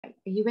Are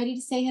you ready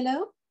to say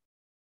hello?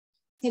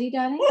 Teddy,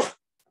 darling?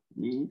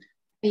 Mm.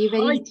 Are you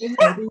ready? Hi, to say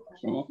Teddy.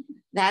 hello?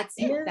 That's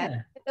it. Yeah. That's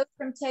hello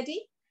from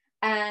Teddy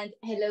and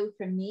hello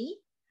from me.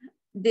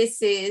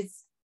 This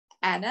is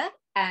Anna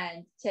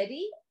and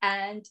Teddy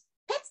and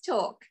Pet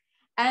Talk.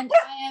 And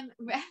I am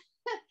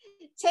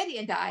Teddy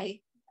and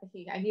I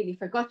think I nearly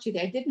forgot you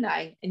there, didn't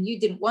I? And you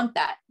didn't want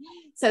that.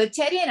 So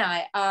Teddy and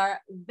I are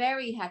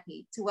very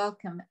happy to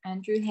welcome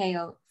Andrew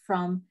Hale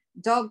from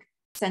Dog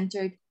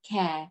Centered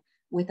Care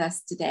with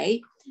us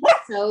today.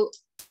 So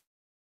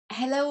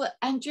hello,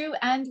 Andrew,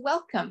 and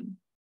welcome.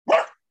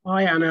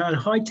 Hi, Anna, and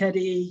hi,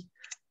 Teddy.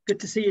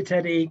 Good to see you,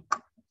 Teddy.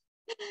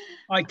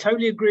 I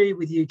totally agree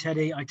with you,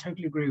 Teddy. I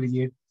totally agree with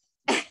you.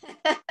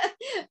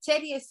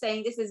 Teddy is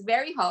saying this is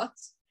very hot,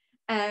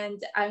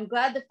 and I'm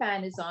glad the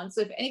fan is on.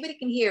 So if anybody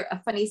can hear a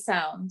funny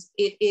sound,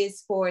 it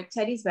is for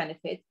Teddy's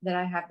benefit that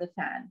I have the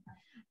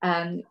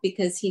fan,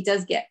 because he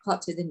does get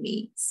hotter than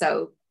me.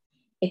 So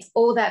it's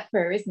all that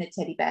fur, isn't it,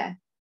 Teddy Bear?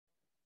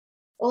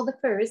 All the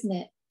fur, isn't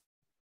it?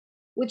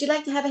 Would you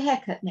like to have a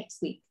haircut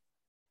next week?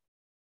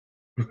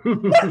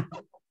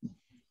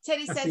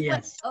 Teddy says,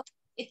 yes. Well,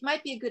 it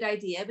might be a good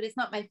idea, but it's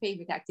not my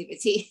favorite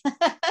activity.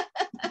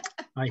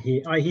 I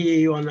hear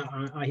you on that.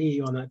 I hear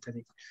you on that,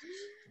 Teddy.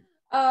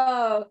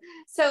 Oh,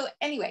 so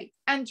anyway,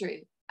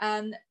 Andrew,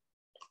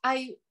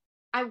 I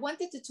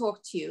wanted to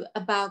talk to you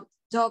about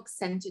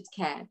dog-centered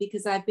care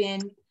because I've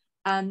been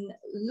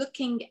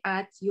looking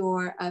at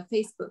your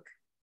Facebook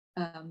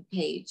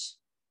page,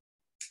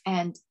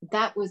 and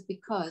that was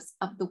because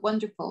of the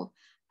wonderful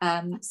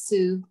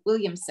Sue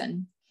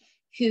Williamson,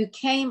 who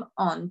came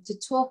on to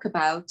talk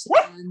about,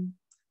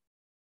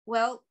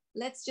 well,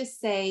 let's just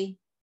say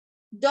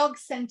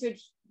dog-centered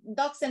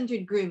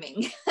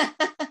grooming.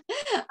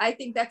 I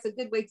think that's a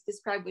good way to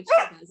describe what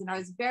she does, and I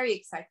was very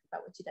excited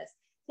about what she does.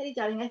 Teddy,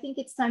 darling, I think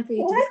it's time for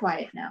you to be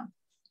quiet now.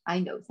 I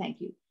know, thank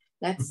you.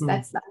 That's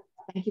that.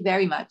 Thank you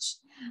very much.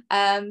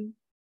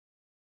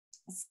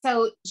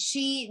 So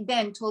she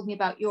then told me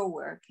about your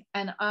work,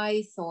 and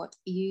I thought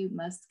you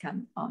must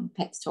come on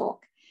Pet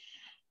Talk.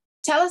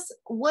 Tell us,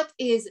 what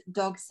is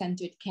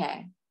dog-centered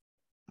care?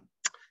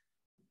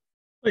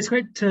 Well, it's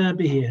great to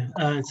be here.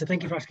 So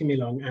thank you for asking me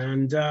along.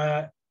 And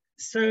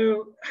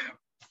so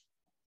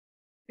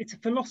it's a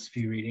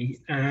philosophy, really.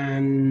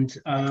 And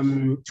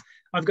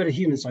I've got a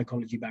human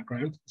psychology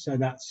background. So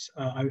that's,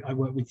 I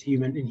work with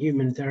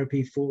human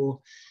therapy for,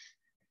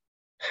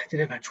 I don't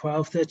know, about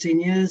 12,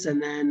 13 years.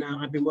 And then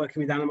I've been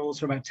working with animals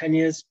for about 10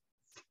 years.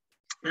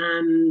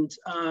 And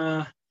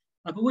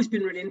I've always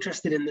been really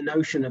interested in the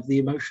notion of the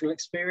emotional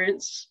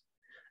experience.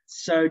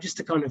 So just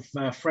to kind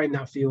of frame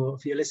that for your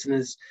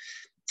listeners,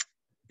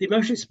 the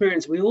emotional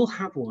experience, we all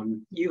have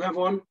one. You have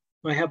one,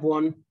 I have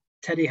one,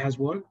 Teddy has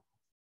one,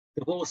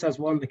 the horse has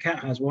one, the cat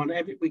has one.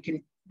 We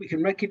can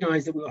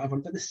recognize that we all have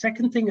one. But the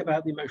second thing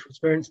about the emotional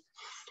experience,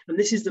 and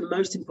this is the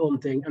most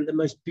important thing and the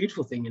most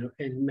beautiful thing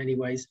in many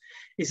ways,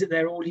 is that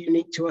they're all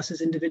unique to us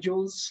as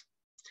individuals.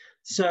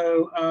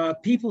 So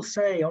people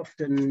say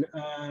often,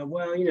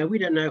 well, you know, we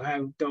don't know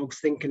how dogs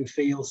think and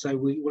feel, so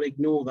we will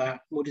ignore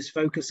that. We'll just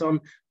focus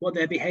on what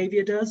their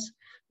behavior does.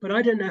 But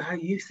I don't know how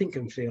you think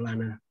and feel,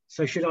 Anna.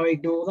 So should I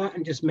ignore that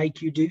and just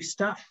make you do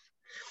stuff?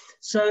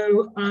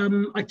 So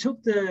I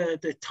took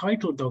the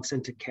title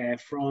dog-centered care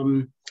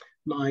from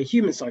my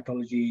human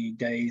psychology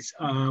days,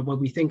 where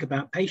we think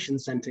about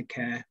patient-centered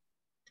care,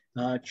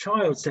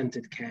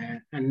 child-centered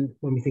care, and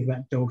when we think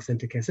about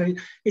dog-centered care. So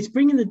it's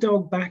bringing the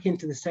dog back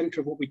into the center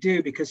of what we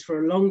do, because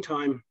for a long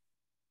time,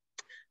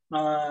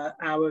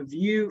 our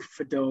view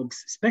for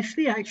dogs,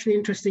 especially actually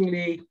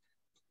interestingly,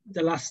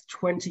 the last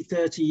 20,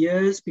 30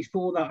 years,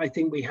 before that, I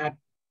think we had,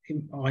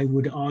 I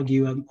would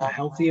argue, a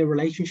healthier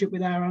relationship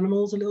with our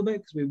animals a little bit,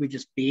 because we were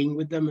just being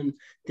with them and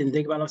didn't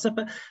think about our stuff.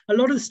 But a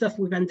lot of the stuff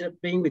we've ended up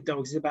being with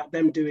dogs is about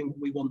them doing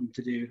what we want them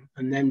to do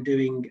and them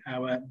doing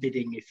our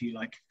bidding, if you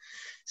like.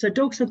 So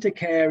dog-centered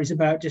care is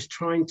about just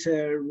trying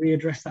to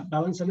readdress that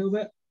balance a little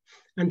bit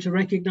and to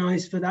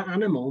recognize for that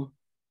animal,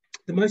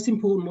 the most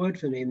important word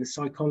for me in the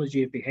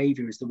psychology of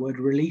behavior is the word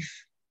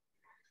relief,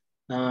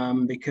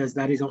 because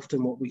that is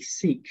often what we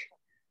seek,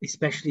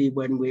 especially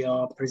when we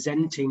are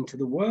presenting to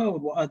the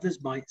world what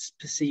others might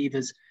perceive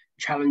as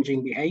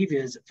challenging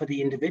behaviors. For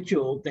the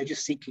individual, they're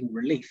just seeking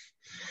relief.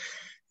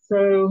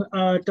 So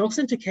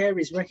dog-centered care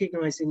is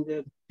recognizing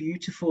the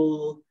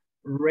beautiful,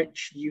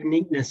 rich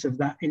uniqueness of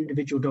that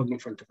individual dog in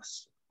front of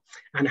us.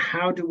 And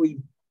how do we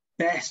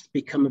best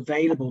become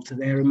available to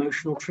their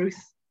emotional truth,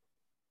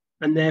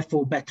 and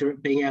therefore better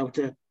at being able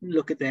to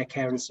look at their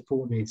care and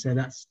support needs. So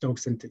that's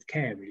dog-centered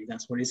care, really.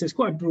 That's what it is. So it's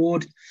quite a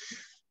broad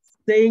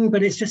thing,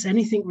 but it's just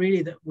anything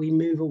really that we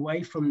move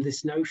away from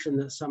this notion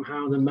that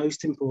somehow the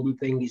most important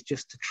thing is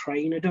just to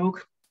train a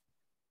dog.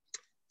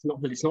 It's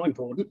not that it's not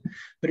important,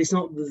 but it's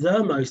not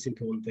the most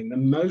important thing. The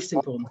most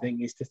important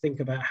thing is to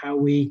think about how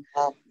we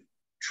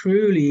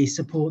truly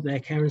support their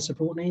care and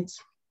support needs.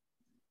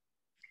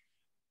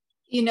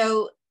 You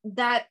know,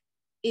 that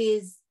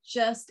is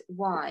just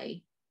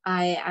why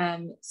I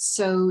am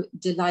so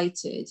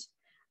delighted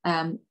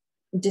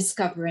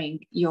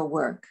discovering your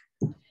work,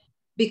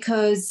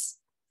 because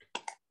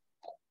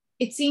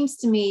it seems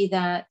to me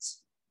that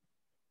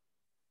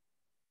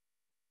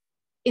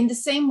in the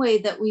same way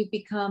that we've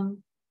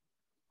become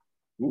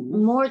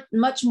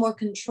much more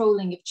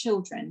controlling of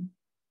children,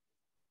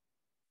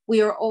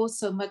 we are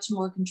also much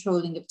more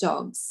controlling of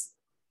dogs.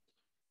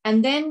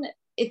 And then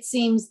it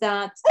seems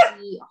that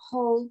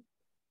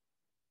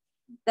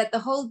the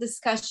whole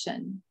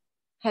discussion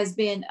has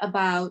been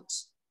about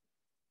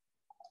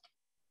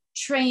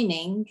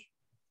training,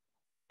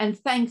 and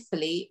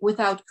thankfully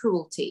without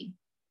cruelty.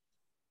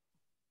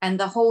 And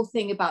the whole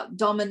thing about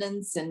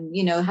dominance and,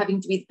 you know,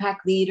 having to be the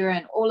pack leader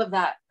and all of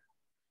that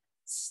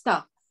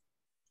stuff.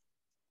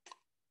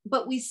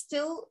 But we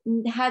still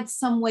had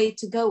some way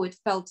to go, it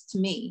felt to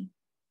me,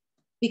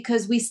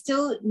 because we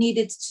still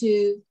needed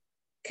to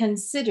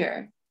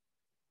consider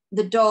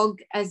the dog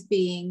as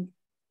being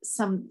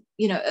someone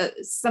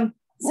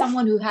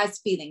who has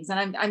feelings.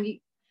 And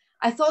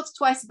I thought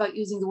twice about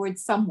using the word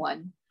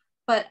someone,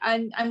 but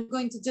I'm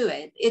going to do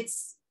it.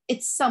 It's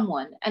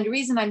someone. And the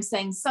reason I'm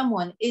saying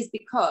someone is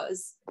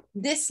because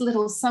this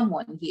little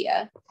someone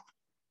here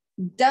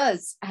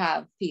does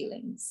have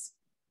feelings.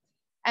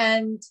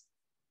 And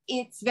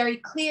it's very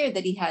clear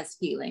that he has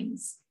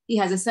feelings. He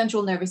has a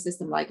central nervous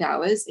system like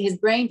ours. His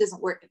brain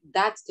doesn't work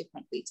that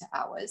differently to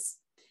ours.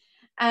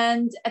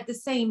 And at the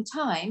same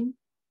time,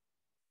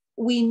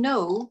 we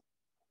know,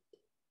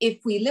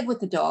 if we live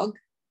with a dog,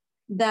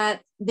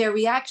 that their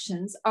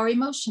reactions are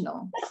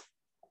emotional.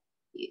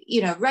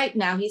 You know, right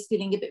now he's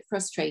feeling a bit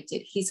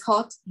frustrated. He's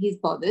hot, he's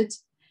bothered,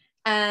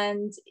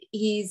 and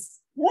he's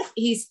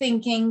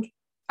thinking,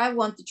 I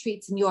want the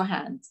treats in your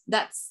hand.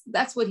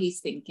 That's what he's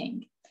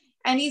thinking.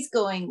 And he's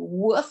going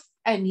woof,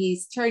 and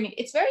he's turning.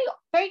 It's very,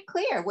 very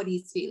clear what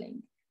he's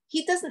feeling.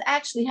 He doesn't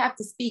actually have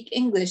to speak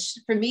English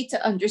for me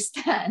to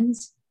understand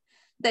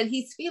that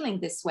he's feeling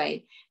this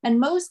way. And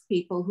most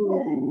people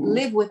who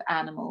live with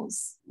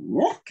animals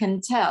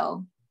can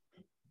tell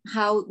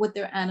what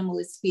their animal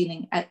is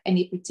feeling at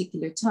any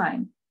particular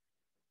time.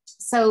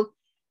 So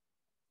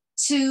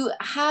to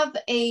have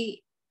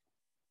a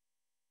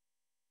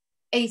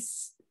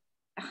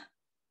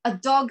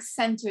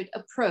dog-centered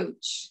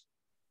approach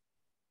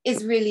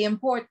is really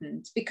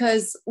important,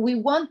 because we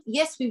want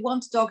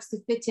dogs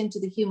to fit into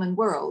the human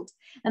world.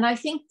 And I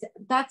think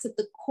that's at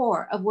the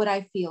core of what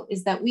I feel,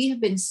 is that we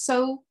have been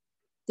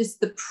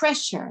the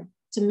pressure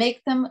to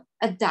make them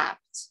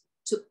adapt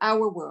to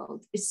our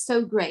world is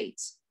so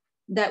great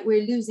that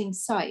we're losing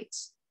sight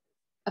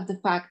of the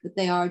fact that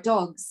they are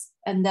dogs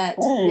and that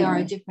they are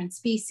a different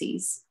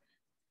species.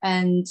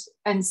 And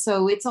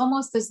so it's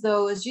almost as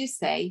though, as you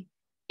say,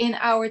 in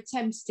our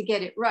attempts to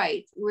get it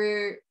right,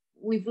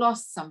 we've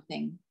lost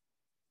something.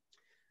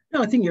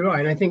 No, I think you're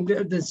right. I think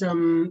there's a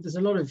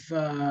lot of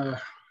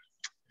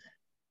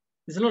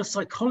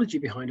psychology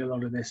behind a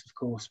lot of this, of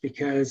course,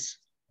 because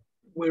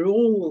we're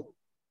all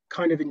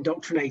kind of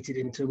indoctrinated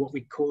into what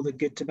we call the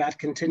good to bad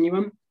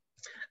continuum,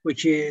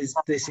 which is,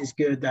 this is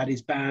good, that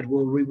is bad,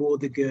 we'll reward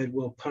the good,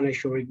 we'll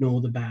punish or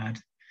ignore the bad.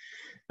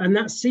 And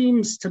that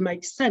seems to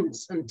make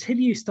sense until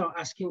you start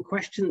asking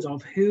questions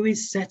of who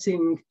is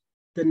setting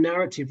the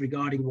narrative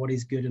regarding what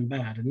is good and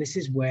bad. And this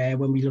is where,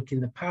 when we look in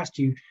the past,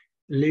 you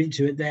alluded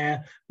to it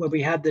there, where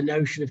we had the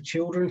notion of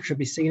children should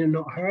be seen and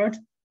not heard.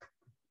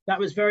 That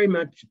was very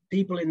much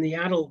people in the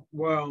adult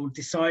world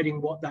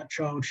deciding what that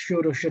child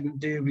should or shouldn't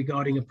do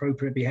regarding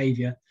appropriate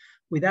behavior,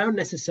 without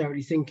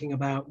necessarily thinking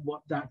about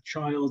what that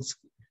child's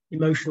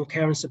emotional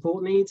care and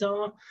support needs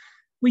are.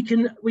 We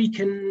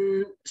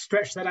can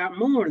stretch that out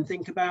more and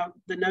think about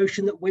the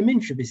notion that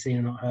women should be seen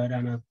and not heard,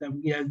 Anna.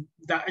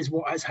 That is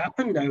what has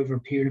happened over a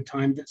period of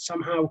time, that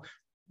somehow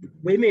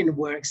women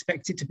were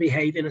expected to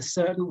behave in a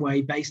certain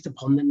way based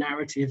upon the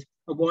narrative,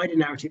 a wider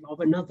narrative of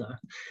another.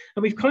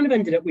 And we've kind of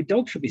ended up with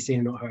dogs should be seen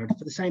and not heard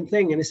for the same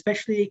thing. And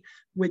especially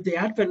with the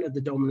advent of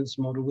the dominance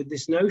model, with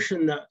this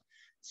notion that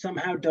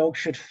somehow dogs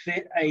should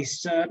fit a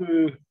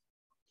certain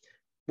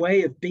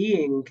way of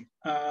being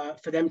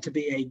for them to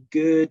be a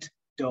good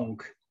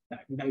dog,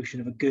 that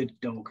notion of a good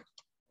dog.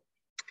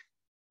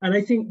 And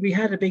I think we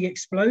had a big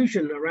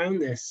explosion around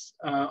this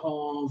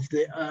of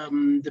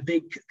the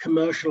big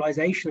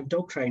commercialization of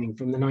dog training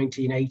from the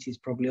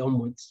 1980s probably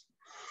onwards,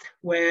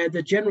 where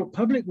the general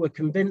public were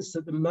convinced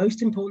that the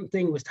most important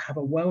thing was to have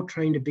a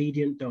well-trained,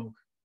 obedient dog.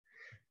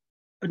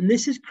 And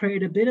this has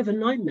created a bit of a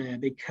nightmare,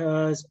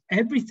 because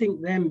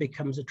everything then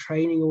becomes a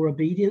training or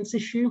obedience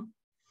issue.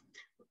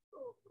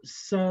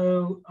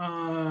 So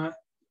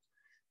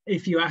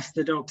if you ask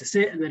the dog to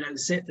sit and they don't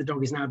sit, the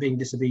dog is now being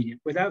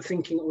disobedient, without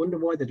thinking, I wonder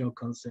why the dog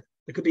can't sit.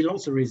 There could be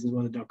lots of reasons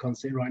why the dog can't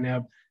sit right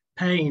now.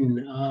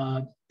 Pain,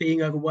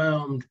 being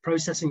overwhelmed,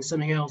 processing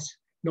something else,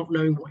 not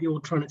knowing what you're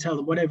trying to tell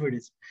them, whatever it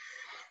is.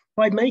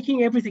 By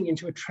making everything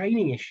into a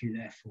training issue,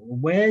 therefore,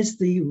 where's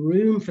the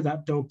room for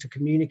that dog to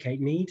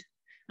communicate need?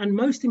 And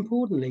most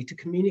importantly, to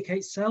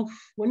communicate self.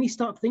 When you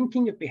start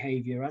thinking of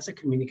behavior as a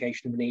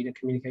communication of need, a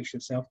communication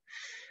of self,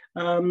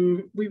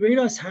 we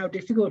realize how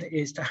difficult it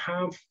is to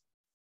have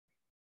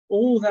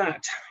all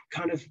that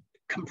kind of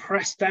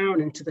compressed down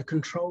into the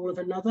control of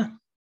another.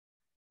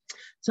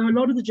 So a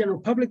lot of the general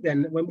public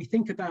then, when we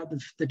think about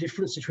the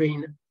difference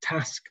between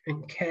task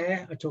and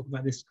care, I talk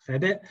about this a fair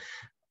bit,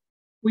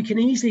 we can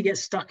easily get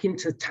stuck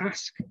into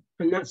task,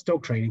 and that's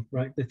dog training,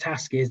 right? The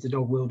task is the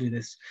dog will do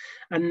this.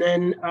 And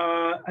then,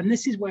 and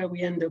this is where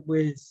we end up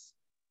with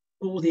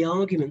all the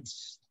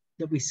arguments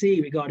that we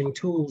see regarding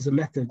tools and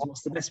methods.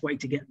 What's the best way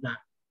to get that?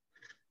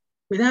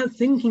 Without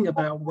thinking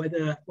about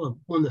whether, well,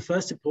 one of the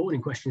first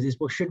important questions is,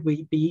 well, should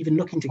we be even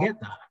looking to get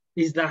that?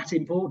 Is that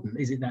important?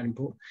 Is it that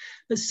important?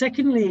 But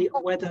secondly,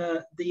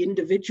 whether the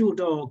individual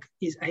dog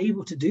is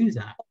able to do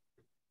that,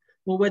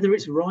 or whether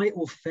it's right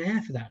or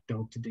fair for that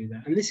dog to do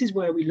that. And this is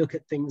where we look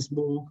at things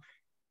more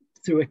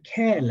through a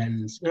care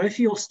lens. Now, if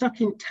you're stuck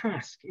in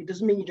task, it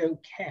doesn't mean you don't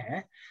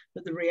care,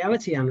 but the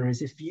reality, Anna,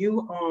 is if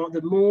you are,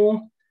 the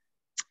more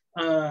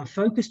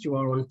focused you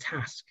are on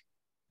task,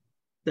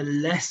 the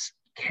less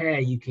care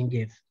you can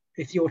give.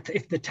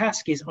 If the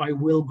task is, I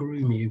will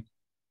groom you,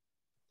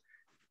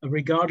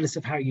 regardless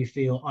of how you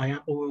feel,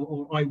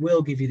 or I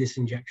will give you this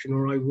injection,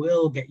 or I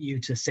will get you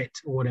to sit,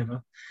 or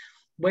whatever.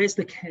 Where's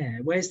the care?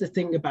 Where's the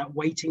thing about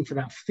waiting for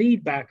that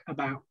feedback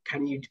about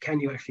can you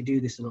actually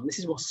do this or not? This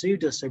is what Sue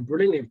does so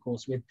brilliantly, of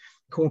course, with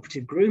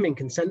cooperative grooming,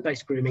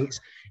 consent-based grooming.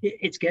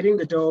 It's getting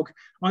the dog.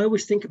 I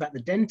always think about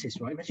the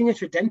dentist, right? Imagine going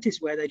to a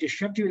dentist where they just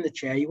shoved you in the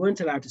chair, you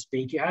weren't allowed to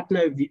speak, you had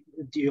no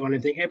view on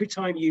anything. Every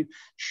time you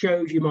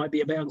showed you might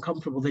be a bit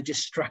uncomfortable, they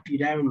just strap you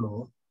down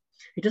more.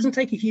 It doesn't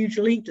take a huge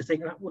leap to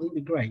think that wouldn't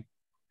be great.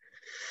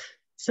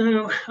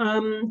 So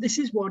this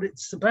is what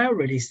it's about,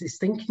 really, is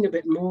thinking a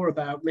bit more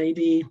about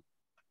maybe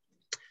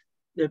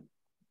the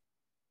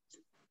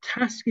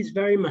task is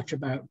very much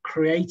about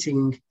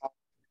creating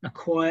a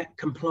quiet,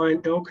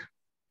 compliant dog,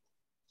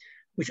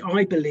 which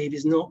I believe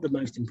is not the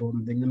most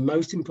important thing. The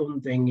most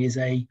important thing is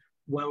a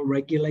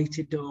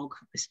well-regulated dog,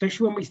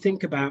 especially when we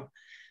think about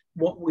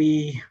what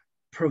we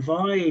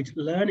provide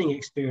learning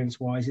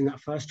experience-wise in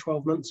that first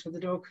 12 months for the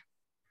dog.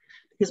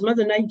 Because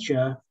Mother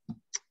Nature,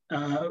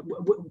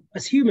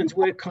 as humans,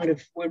 we're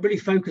really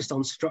focused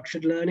on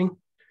structured learning.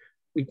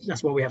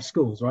 That's why we have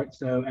schools, right?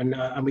 So,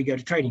 and we go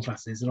to training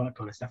classes and all that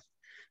kind of stuff.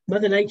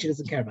 Mother Nature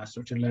doesn't care about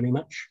structured learning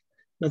much.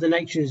 Mother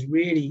Nature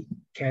really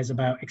cares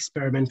about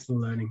experimental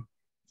learning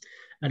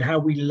and how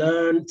we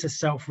learn to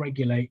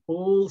self-regulate.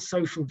 All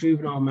social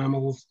juvenile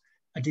mammals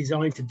are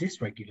designed to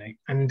dysregulate,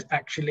 and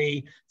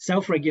actually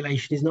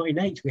self-regulation is not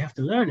innate. We have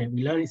to learn it.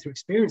 We learn it through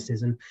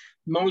experiences. And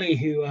Molly,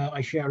 who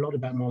I share a lot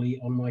about Molly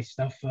on my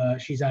stuff,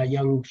 she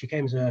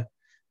came as a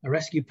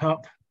rescue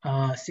pup,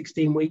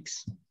 16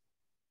 weeks.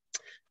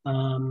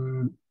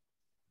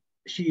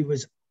 She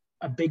was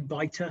a big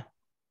biter,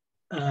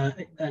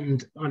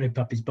 and I know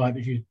puppies bite,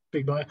 but she was a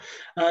big biter.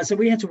 So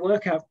we had to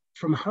work out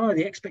from her,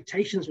 the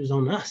expectations was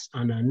on us,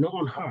 Anna, not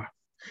on her.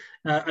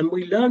 And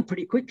we learned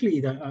pretty quickly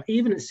that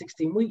even at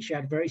 16 weeks, she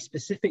had very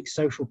specific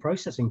social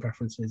processing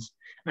preferences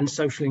and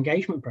social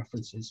engagement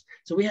preferences.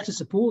 So we had to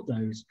support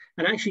those.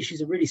 And actually,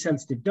 she's a really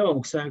sensitive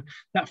dog. So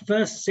that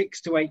first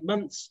 6 to 8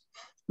 months,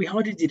 we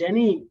hardly did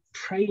any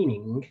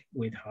training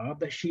with her,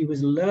 but she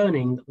was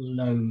learning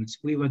loads.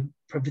 We were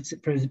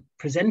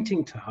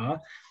presenting to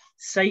her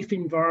safe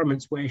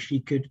environments where she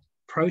could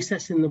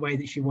process in the way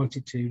that she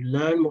wanted to,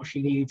 learn what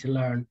she needed to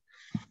learn.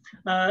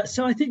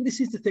 So I think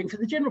this is the thing for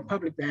the general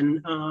public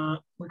then.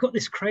 We've got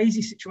this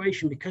crazy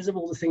situation because of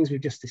all the things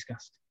we've just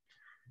discussed,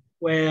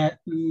 where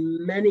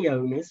many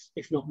owners,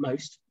 if not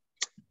most,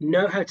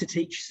 know how to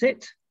teach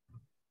sit,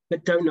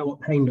 but don't know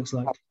what pain looks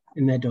like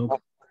in their dog.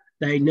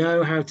 They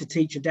know how to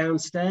teach a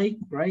downstay,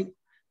 right?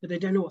 But they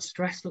don't know what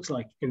stress looks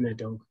like in their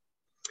dog.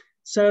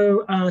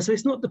 So, so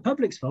it's not the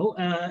public's fault.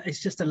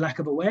 It's just a lack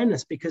of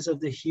awareness because of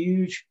the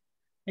huge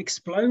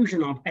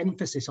explosion of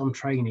emphasis on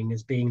training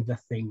as being the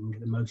thing,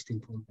 the most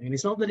important thing. And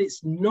it's not that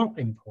it's not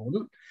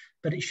important,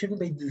 but it shouldn't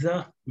be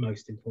the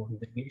most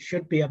important thing. It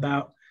should be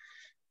about,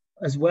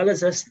 as well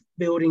as us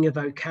building a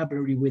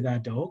vocabulary with our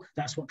dog,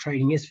 that's what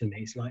training is for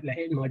me. It's like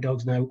letting my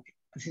dogs know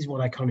this is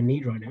what I kind of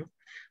need right now.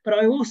 But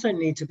I also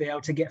need to be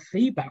able to get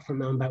feedback from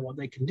them about what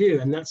they can do.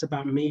 And that's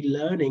about me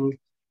learning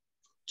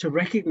to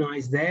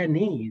recognize their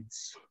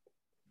needs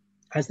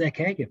as their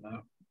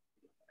caregiver.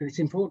 And it's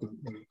important.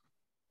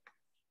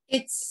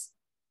 It's,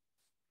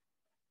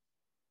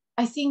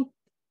 I think,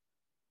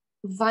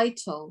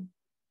 vital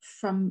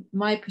from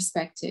my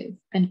perspective,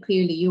 and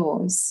clearly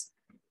yours,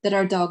 that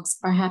our dogs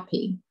are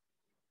happy.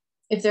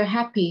 If they're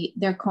happy,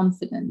 they're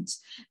confident.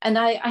 And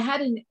I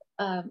had an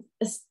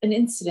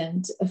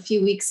incident a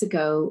few weeks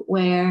ago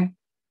where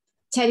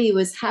Teddy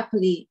was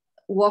happily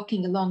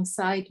walking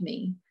alongside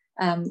me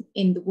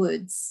in the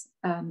woods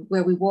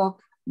where we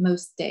walk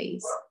most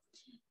days.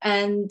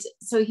 And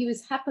so he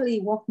was happily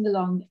walking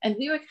along and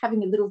we were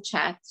having a little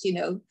chat, you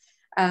know.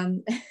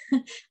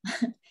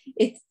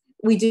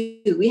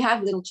 We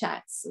have little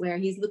chats where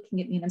he's looking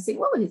at me and I'm saying,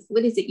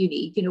 what is it you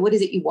need? You know, what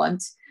is it you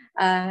want?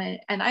 And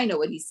I know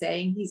what he's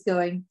saying. He's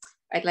going,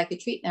 I'd like a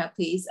treat now,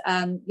 please.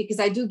 Because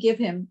I do give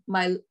him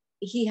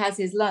he has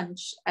his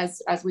lunch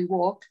as we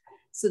walk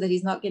so that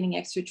he's not getting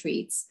extra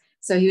treats.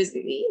 So he was,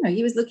 you know,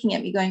 he was looking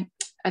at me going,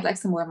 I'd like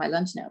some more of my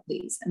lunch now,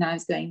 please. And I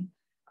was going,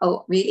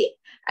 oh, really?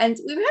 And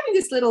we were having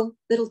this little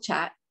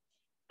chat,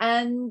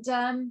 and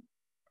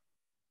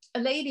a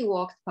lady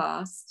walked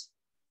past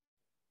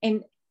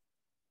in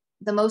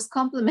the most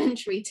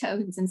complimentary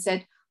tones and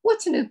said,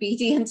 "What's an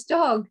obedient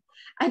dog?"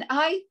 And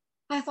I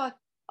thought,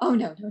 oh,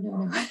 no.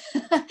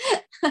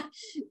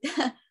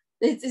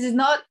 This is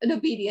not an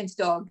obedient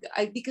dog,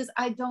 because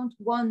I don't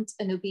want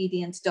an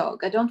obedient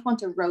dog. I don't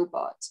want a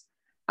robot.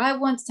 I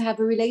want to have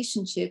a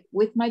relationship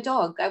with my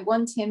dog. I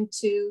want him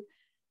to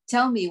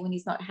tell me when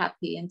he's not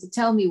happy and to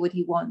tell me what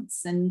he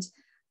wants. And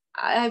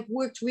I've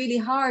worked really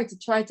hard to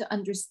try to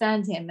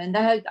understand him. And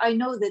I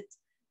know that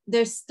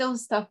there's still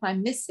stuff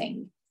I'm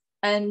missing.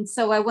 And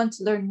so I want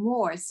to learn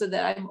more so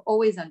that I'm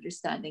always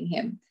understanding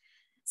him.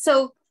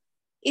 So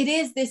it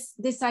is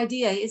this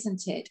idea,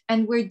 isn't it?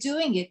 And we're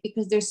doing it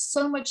because there's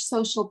so much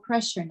social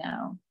pressure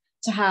now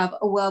to have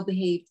a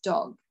well-behaved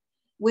dog.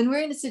 When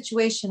we're in a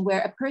situation where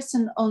a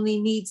person only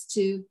needs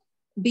to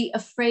be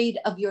afraid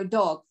of your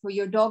dog for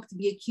your dog to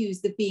be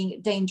accused of being a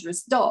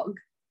dangerous dog,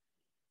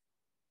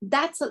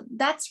 that's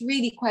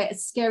really quite a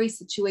scary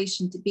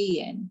situation to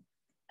be in.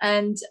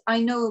 And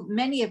I know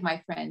many of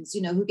my friends,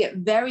 who get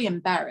very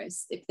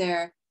embarrassed if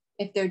their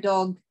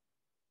dog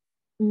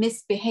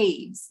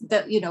misbehaves,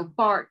 that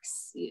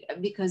barks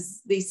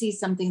because they see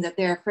something that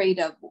they're afraid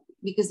of.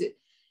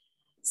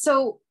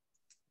 So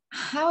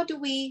how do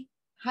we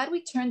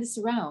turn this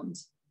around?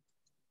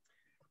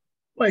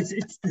 Well,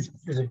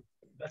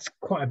 that's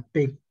quite a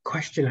big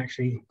question,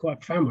 actually, quite a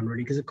profound one,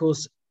 really, because of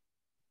course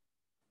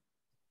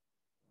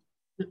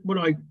what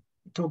I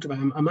talked about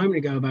a moment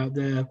ago about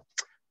the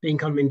being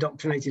kind of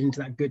indoctrinated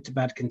into that good to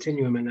bad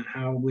continuum, and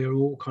how we're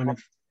all kind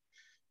of,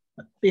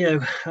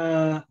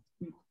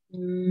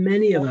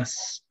 many of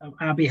us,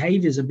 our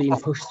behaviors are being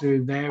pushed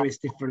through various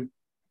different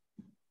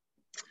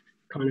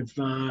kind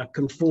of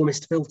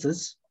conformist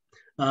filters.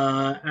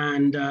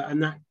 And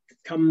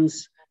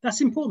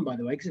that's important, by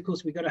the way, because of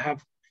course we've got to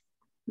have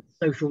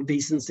social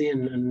decency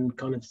and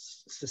kind of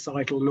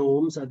societal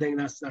norms. I think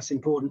that's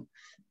important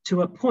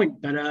to a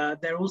point,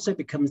 but there also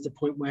becomes the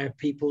point where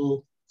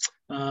people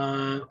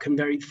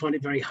can find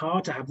it very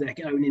hard to have their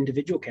own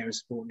individual care and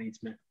support needs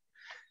met.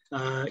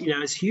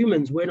 As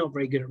humans, we're not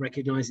very good at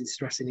recognizing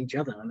stress in each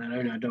other, let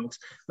alone our dogs,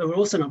 but we're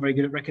also not very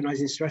good at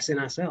recognizing stress in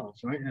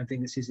ourselves, right? I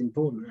think this is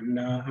important.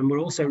 And we're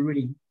also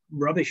really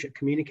rubbish at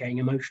communicating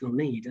emotional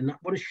need. And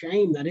what a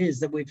shame that is,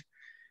 that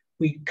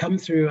we come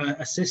through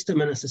a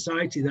system and a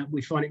society that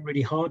we find it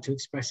really hard to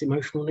express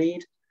emotional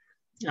need.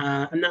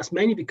 And that's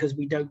mainly because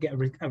we don't get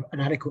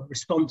an adequate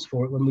response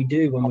for it when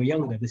we're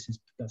younger.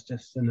 That's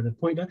just another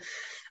point.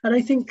 And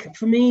I think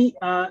for me,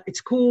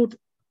 it's called,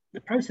 the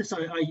process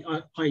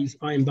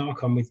I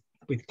embark on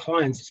with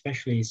clients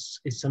especially is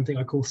something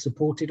I call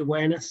supported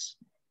awareness.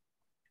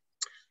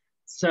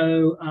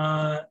 So,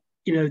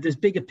 there's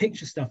bigger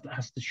picture stuff that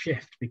has to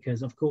shift,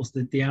 because of course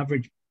the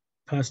average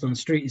person on the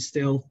street is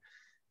still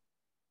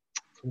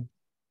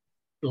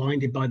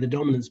blinded by the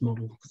dominance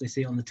model because they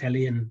see it on the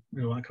telly and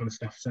all that kind of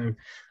stuff. So,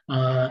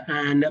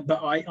 but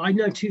I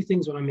know two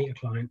things when I meet a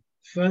client.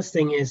 First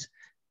thing is,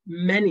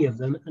 many of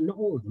them, and not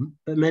all of them,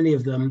 but many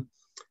of them,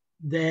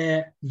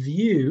 their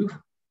view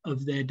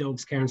of their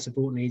dog's care and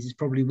support needs is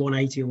probably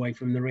 180 away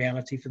from the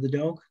reality for the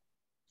dog.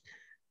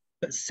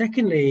 But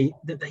secondly,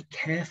 that they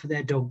care for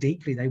their dog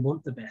deeply. They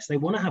want the best. They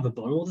want to have a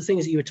bond. All the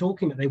things that you were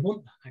talking about, they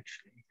want that,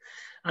 actually.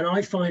 And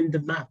I find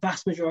the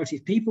vast majority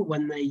of people,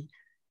 when they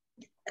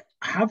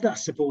have that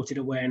supported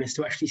awareness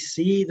to actually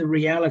see the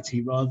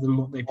reality rather than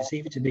what they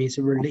perceive it to be, it's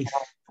a relief,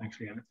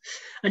 actually.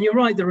 And you're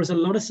right, there is a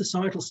lot of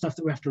societal stuff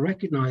that we have to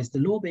recognize, the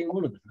law being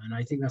one of them, and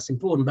I think that's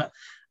important. But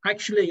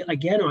actually,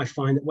 again, I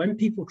find that when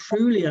people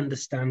truly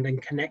understand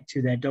and connect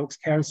to their dog's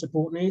care and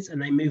support needs,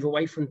 and they move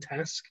away from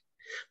task,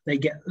 they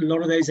get a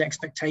lot of those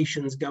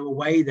expectations go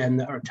away then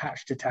that are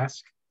attached to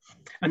task,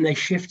 and they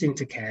shift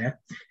into care.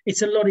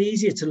 It's a lot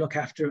easier to look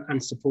after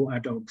and support our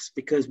dogs,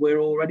 because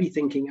we're already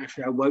thinking,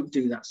 actually, I won't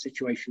do that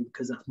situation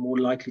because that's more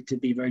likely to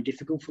be very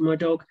difficult for my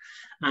dog.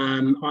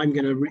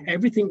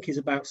 Everything is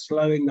about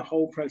slowing the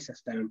whole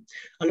process down.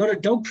 A lot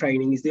of dog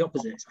training is the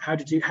opposite. How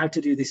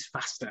to do this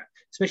faster,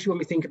 especially when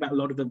we think about a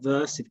lot of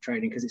aversive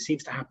training, because it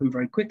seems to happen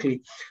very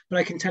quickly. But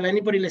I can tell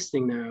anybody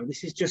listening now,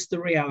 this is just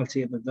the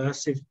reality of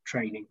aversive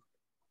training.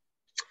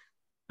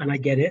 And I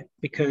get it,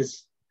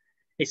 because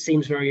it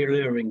seems very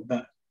alluring,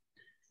 but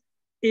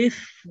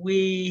if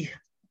we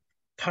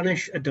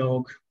punish a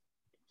dog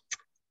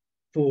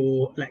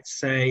for, let's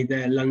say,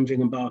 they're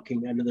lunging and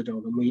barking at another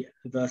dog, and we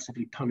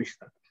aversively punish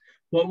that,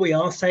 what we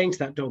are saying to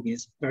that dog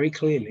is very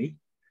clearly,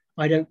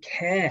 I don't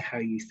care how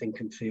you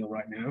think and feel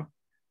right now.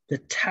 The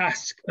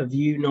task of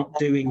you not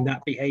doing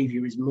that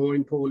behavior is more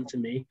important to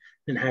me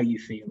than how you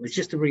feel. It's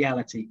just a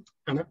reality.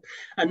 And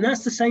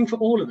that's the same for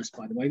all of us,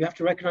 by the way. We have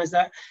to recognize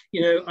that,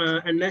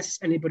 unless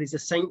anybody's a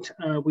saint,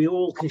 we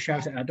all can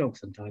shout at our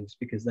dogs sometimes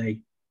because they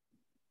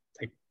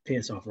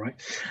Pierce off, right?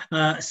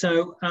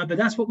 But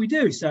that's what we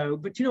do. So,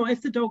 but you know,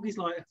 if the dog is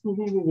like,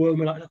 we're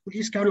like, we'll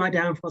just go and lie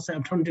down for a second.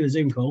 I'm trying to do a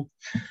Zoom call.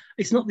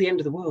 It's not the end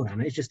of the world,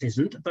 Anna. It just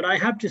isn't. But I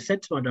have just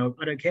said to my dog,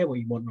 I don't care what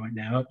you want right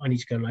now. I need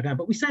to go and lie down.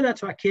 But we say that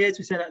to our kids.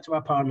 We say that to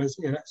our partners.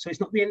 You know, so it's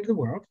not the end of the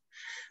world.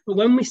 But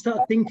when we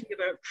start thinking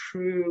about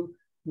true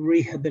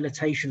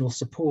rehabilitation or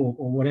support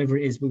or whatever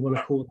it is we want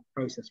to call the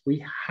process,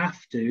 we have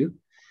to,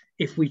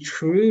 if we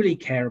truly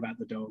care about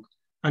the dog,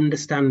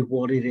 understand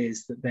what it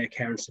is that their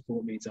care and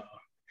support needs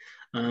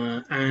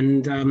are.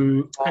 And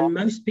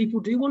most people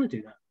do want to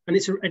do that, and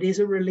it is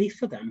a relief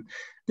for them.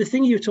 The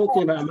thing you were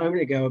talking about a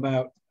moment ago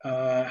about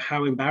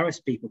how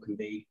embarrassed people can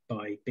be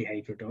by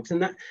behavior of dogs,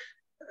 and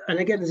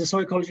again, there's a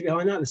psychology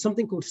behind that. There's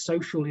something called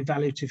social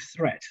evaluative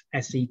threat,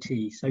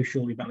 SET,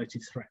 social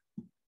evaluative threat.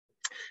 And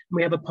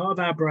we have a part of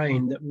our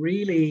brain that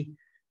really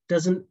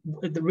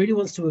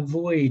wants to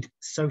avoid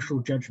social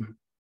judgment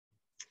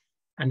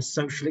and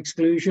social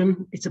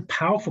exclusion. It's a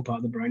powerful part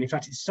of the brain. In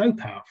fact, it's so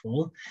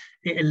powerful,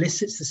 it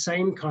elicits the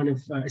same kind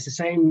of, it's the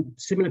same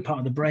similar part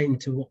of the brain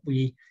to what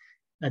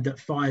that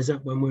fires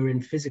up when we're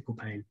in physical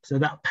pain. So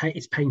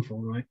it's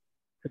painful, right?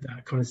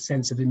 That kind of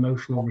sense of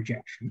emotional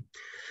rejection.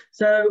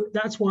 So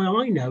that's why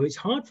I know it's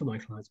hard for my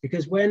clients,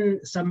 because when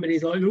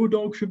somebody's like, your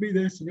dog should be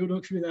this and your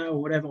dog should be that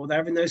or whatever, or they're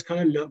having those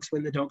kind of looks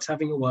when the dog's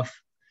having a woof,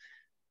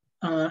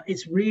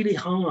 it's really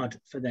hard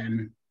for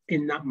them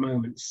in that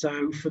moment.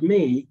 So for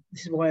me,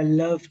 this is why I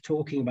love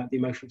talking about the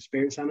emotional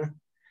experience, Anna.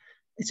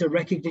 It's a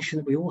recognition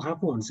that we all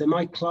have one. So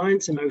my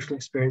clients' emotional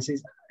experience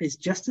is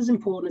just as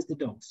important as the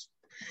dog's.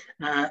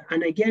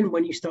 And again,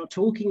 when you start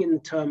talking in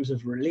terms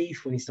of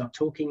relief, when you start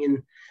talking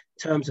in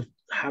terms of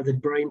how the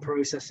brain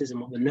processes and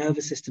what the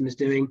nervous system is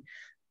doing,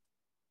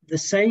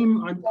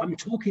 I'm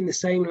talking the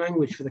same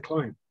language for the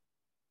client.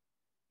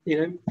 You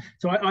know,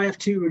 so I have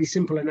two really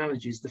simple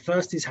analogies. The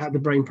first is how the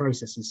brain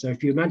processes. So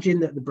if you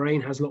imagine that the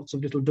brain has lots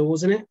of little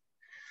doors in it,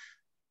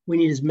 we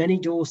need as many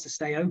doors to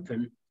stay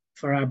open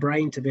for our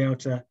brain to be able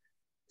to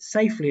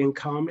safely and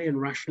calmly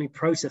and rationally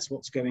process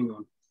what's going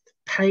on.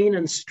 Pain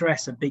and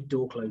stress are big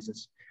door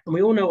closers. And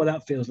we all know what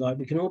that feels like.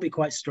 We can all be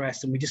quite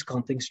stressed and we just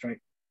can't think straight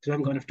because we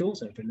haven't got enough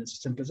doors open. It's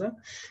as simple as that.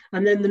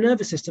 And then the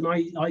nervous system, I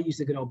use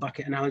the good old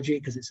bucket analogy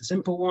because it's a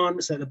simple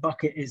one. So the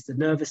bucket is the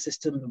nervous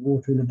system. The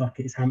water in the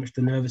bucket is how much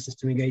the nervous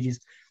system engages.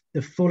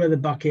 The fuller the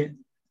bucket,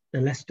 the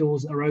less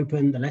doors are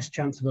open, the less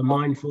chance of a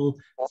mindful,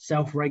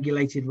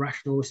 self-regulated,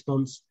 rational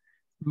response,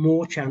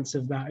 more chance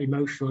of that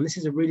emotional. And this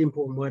is a really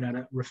important word,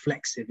 Anna,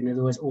 reflexive, in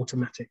other words,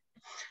 automatic.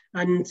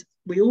 And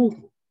we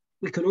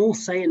can all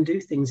say and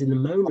do things in the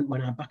moment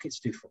when our bucket's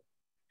too full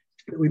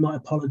that we might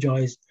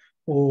apologize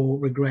or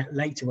regret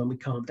later when we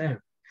calm down.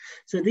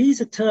 So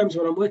these are terms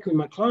when I'm working with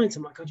my clients,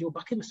 I'm like, God, your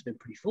bucket must have been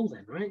pretty full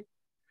then, right?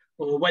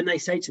 Or when they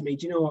say to me,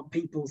 do you know what,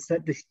 people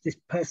said this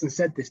person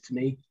said this to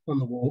me on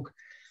the walk,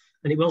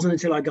 and it wasn't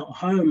until I got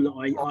home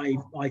that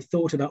I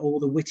thought about all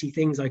the witty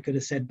things I could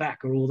have said back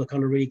or all the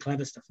kind of really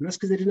clever stuff. And that's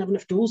because they didn't have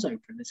enough doors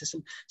open.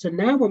 So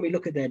now when we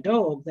look at their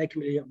dog, they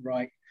can be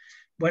right.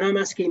 When I'm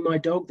asking my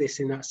dog this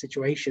in that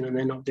situation and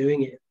they're not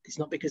doing it, it's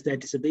not because they're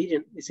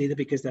disobedient. It's either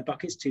because their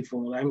bucket's too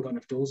full or they haven't got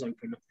enough doors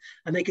open.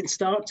 And they can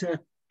start to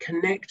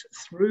connect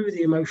through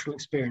the emotional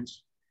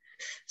experience.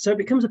 So it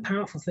becomes a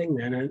powerful thing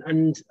then.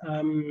 And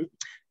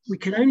we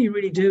can only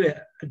really do it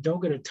a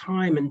dog at a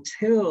time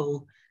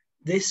until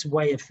this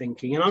way of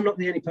thinking, and I'm not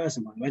the only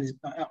person, by the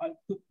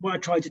way. What I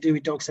tried to do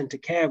with Dog Centre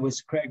Care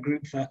was create a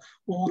group for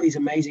all these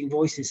amazing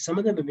voices. Some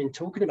of them have been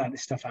talking about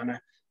this stuff, Anna,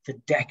 for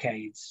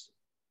decades,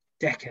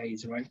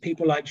 right?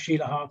 People like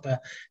Sheila Harper,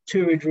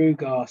 Turid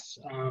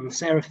Rugas,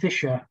 Sarah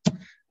Fisher,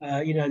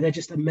 they're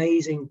just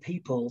amazing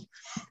people.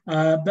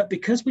 But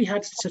because we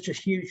had such a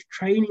huge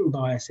training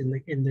bias in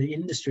the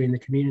industry, in the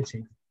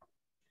community,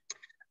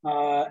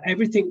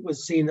 everything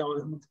was seen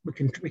that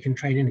we can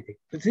train anything.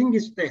 The thing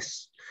is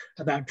this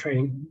about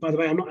training, by the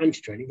way, I'm not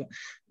anti-training, but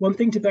one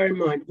thing to bear in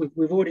mind,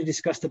 we've already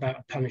discussed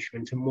about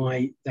punishment and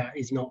why that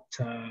is not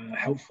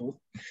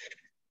helpful.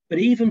 But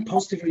even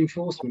positive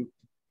reinforcement,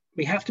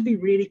 we have to be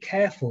really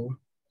careful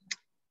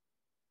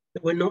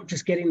that we're not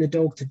just getting the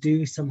dog to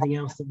do something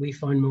else that we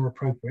find more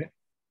appropriate,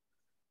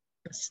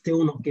 but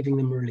still not giving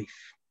them relief.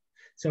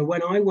 So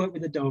when I work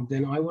with a dog,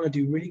 then I want to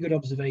do really good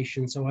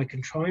observation so I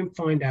can try and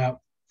find out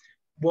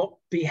what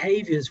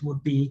behaviors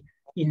would be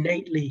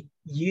innately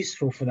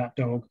useful for that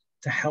dog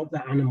to help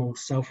that animal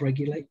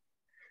self-regulate,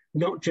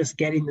 not just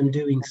getting them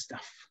doing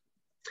stuff.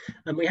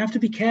 And we have to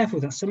be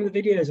careful that some of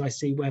the videos I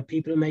see where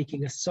people are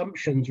making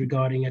assumptions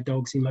regarding a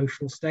dog's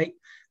emotional state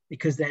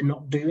because they're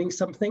not doing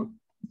something,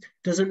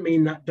 doesn't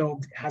mean that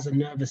dog has a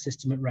nervous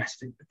system at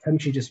rest. It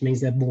potentially just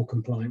means they're more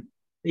compliant,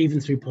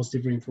 even through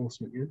positive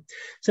reinforcement. Yeah?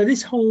 So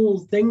this whole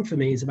thing for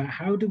me is about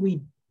how do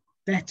we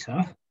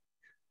better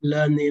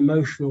learn the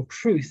emotional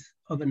truth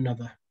of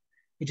another.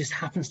 It just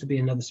happens to be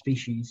another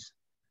species.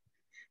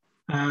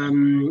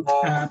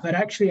 But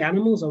actually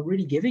animals are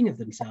really giving of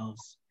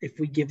themselves if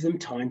we give them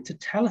time to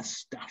tell us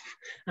stuff.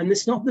 And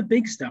it's not the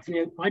big stuff.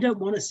 I don't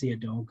want to see a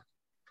dog,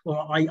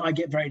 or I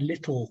get very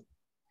little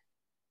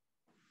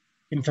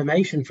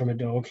information from a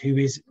dog who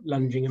is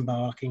lunging and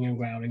barking and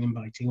growling and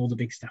biting, all the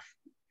big stuff.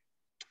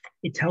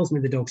 It tells me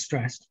the dog's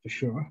stressed for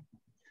sure,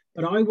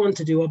 but I want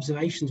to do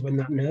observations when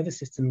that nervous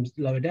system's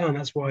lower down.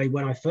 That's why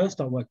when I first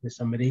start working with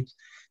somebody,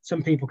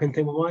 some people can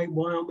think, well,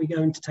 why aren't we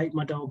going to take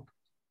my dog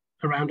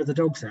around to the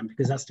dog stand?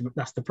 Because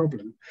that's the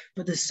problem.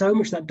 But there's so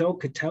much that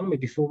dog could tell me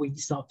before we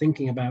start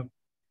thinking about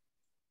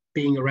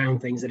being around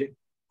things that it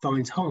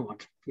finds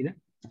hard, you know?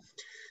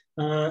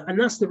 And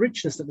that's the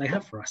richness that they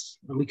have for us,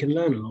 and we can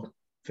learn a lot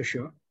for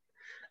sure.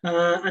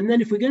 And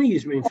then if we're going to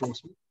use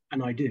reinforcement,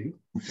 and I do,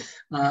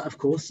 of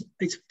course,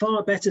 it's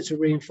far better to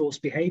reinforce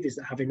behaviors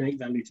that have innate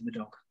value to the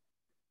dog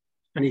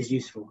and is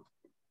useful.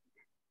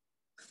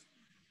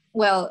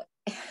 Well,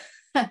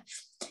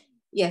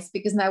 yes,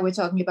 because now we're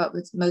talking about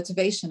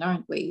motivation,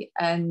 aren't we?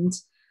 And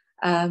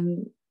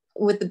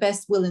with the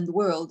best will in the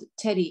world,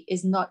 Teddy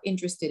is not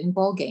interested in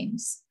ball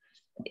games.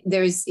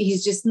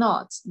 He's just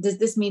not. Does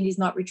this mean he's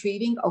not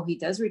retrieving? Oh, he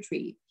does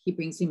retrieve. He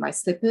brings me my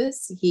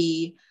slippers.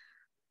 He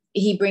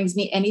brings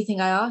me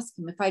anything I ask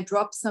him. If I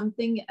drop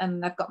something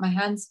and I've got my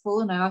hands full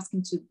and I ask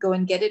him to go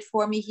and get it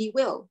for me, he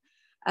will.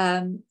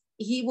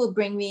 He will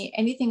bring me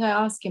anything I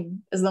ask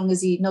him as long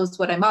as he knows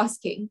what I'm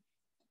asking,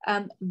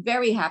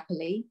 very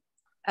happily.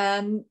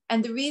 And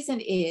the reason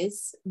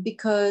is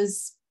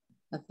because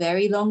a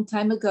very long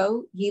time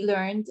ago, he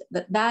learned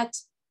that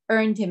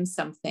earned him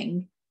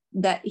something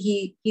that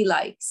he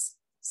likes.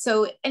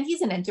 So, and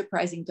he's an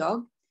enterprising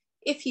dog.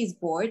 If he's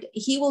bored,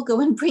 he will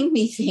go and bring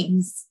me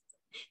things.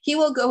 He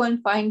will go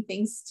and find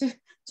things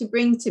to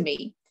bring to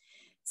me.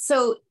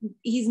 So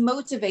he's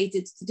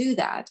motivated to do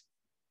that.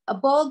 A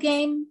ball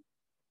game,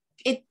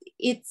 it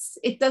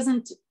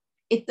doesn't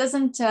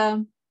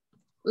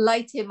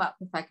light him up,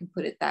 if I can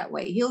put it that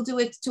way. He'll do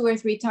it 2 or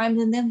 3 times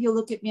and then he'll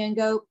look at me and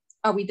go,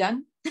 are we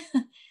done?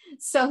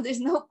 So there's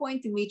no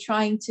point in me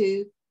trying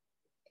to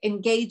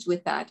engage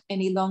with that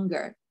any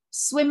longer.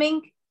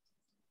 Swimming,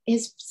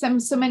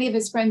 so many of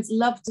his friends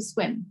love to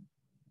swim.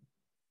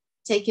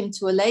 Take him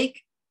to a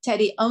lake.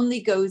 Teddy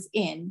only goes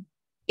in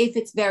if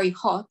it's very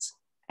hot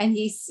and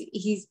he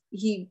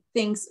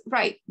thinks,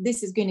 right,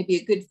 this is going to be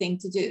a good thing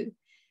to do.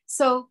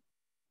 So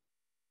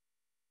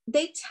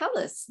they tell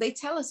us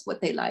what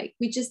they like.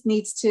 We just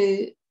need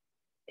to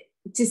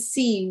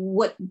see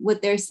what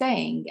they're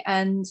saying,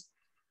 and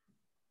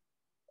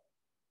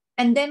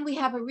then we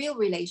have a real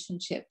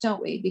relationship,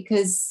 don't we?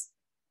 Because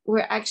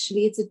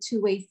it's a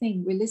two-way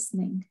thing. We're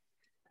listening,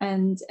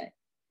 and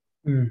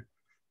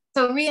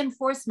so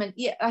reinforcement.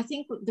 Yeah, I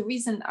think the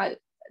reason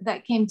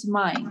that came to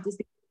mind is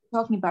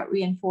talking about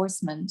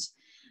reinforcement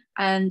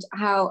and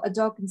how a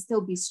dog can still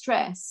be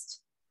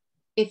stressed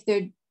if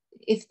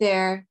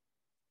aversives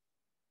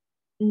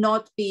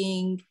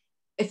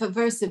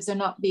are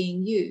not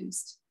being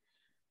used.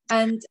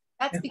 And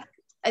that's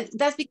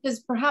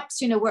because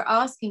perhaps, we're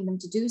asking them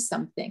to do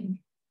something,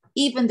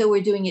 even though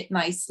we're doing it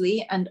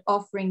nicely and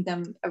offering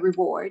them a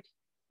reward,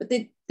 but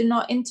they're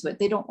not into it.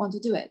 They don't want to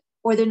do it,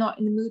 or they're not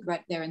in the mood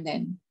right there and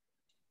then.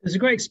 There's a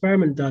great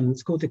experiment done.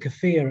 It's called the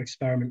Kafir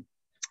experiment.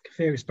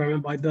 Kafir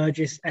experiment by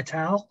Burgess et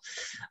al.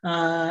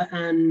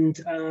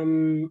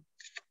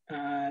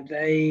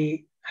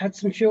 They had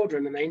some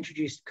children and they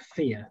introduced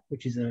kefir,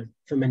 which is a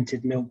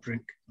fermented milk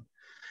drink.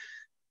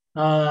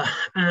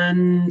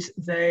 And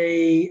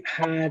they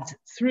had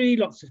 3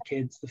 lots of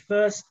kids. The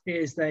first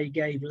is they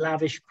gave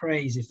lavish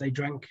praise if they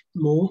drank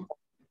more.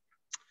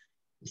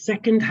 The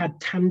second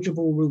had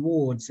tangible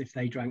rewards if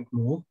they drank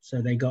more.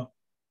 So they got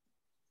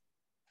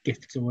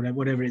gifts or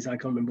whatever it is. I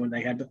can't remember what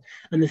they had.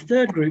 And the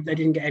third group, they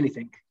didn't get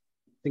anything.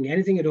 Didn't get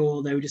anything at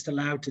all. They were just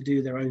allowed to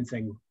do their own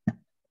thing.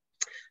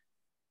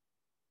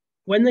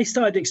 When they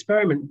started the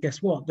experiment,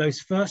 guess what? Those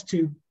first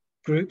 2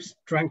 groups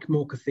drank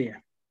more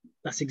kefir.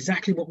 That's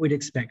exactly what we'd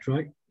expect,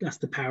 right? That's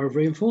the power of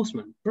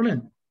reinforcement.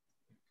 Brilliant.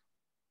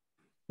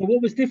 But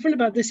what was different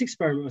about this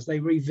experiment was they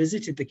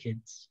revisited the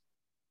kids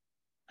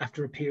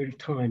after a period of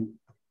time.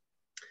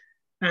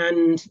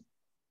 And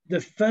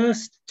the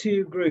first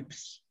 2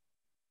 groups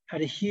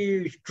had a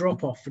huge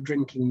drop-off for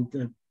drinking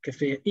the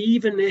kefir,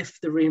 even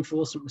if the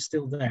reinforcement was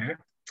still there.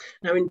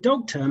 Now, in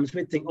dog terms,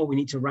 we'd think, oh, we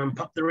need to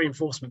ramp up the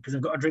reinforcement because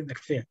they've got to drink the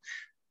kefir.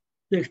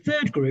 The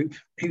third group,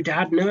 who'd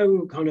had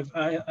no kind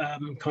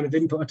of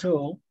input at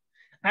all,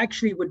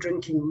 actually were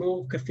drinking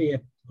more kefir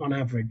on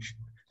average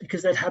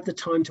because they'd had the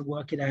time to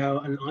work it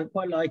out, and I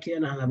quite like it,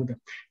 and I'll have a bit.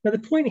 Now, the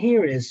point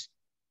here is,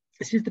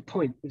 this is the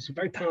point, it's a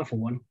very powerful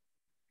one.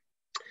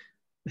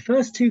 The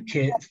first two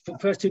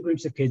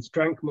groups of kids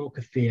drank more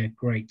kefir,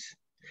 great,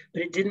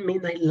 but it didn't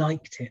mean they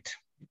liked it.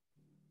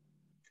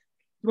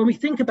 When we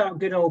think about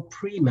good old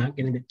Premack,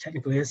 getting a bit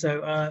technical here,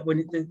 so a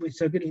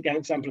good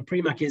example of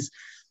Premack is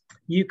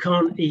you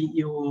can't eat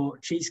your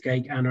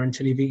cheesecake, Anna,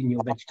 until you've eaten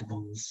your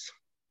vegetables.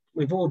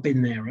 We've all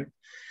been there, right?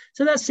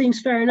 So that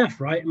seems fair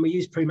enough, right? And we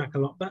use Premack a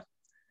lot, but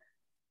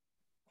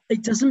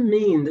it doesn't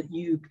mean that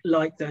you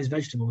like those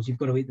vegetables. You've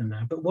got to eat them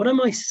now. But what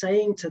am I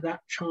saying to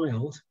that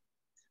child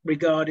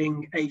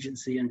regarding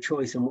agency and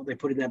choice and what they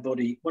put in their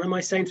body? What am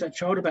I saying to that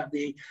child about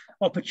the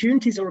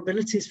opportunities or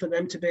abilities for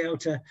them to be able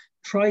to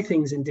try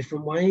things in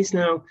different ways?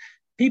 Now,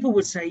 people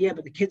would say, yeah,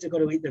 but the kids have got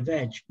to eat the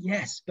veg.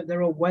 Yes, but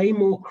there are way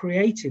more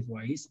creative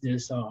ways, there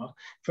are,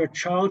 for a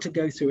child to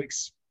go through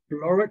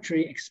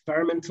exploratory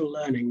experimental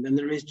learning than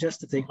there is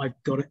just to think,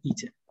 I've got to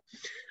eat it.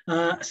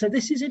 So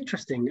this is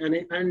interesting.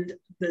 And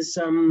there's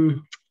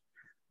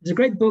a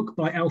great book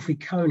by Alfie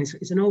Kohn.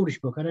 It's an oldish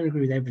book. I don't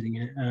agree with everything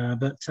in it,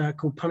 but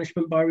called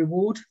Punishment by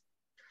Reward.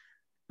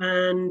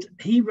 And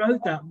he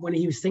wrote that when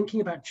he was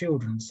thinking about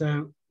children.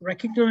 So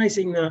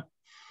recognizing that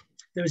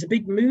there was a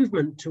big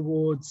movement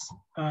towards,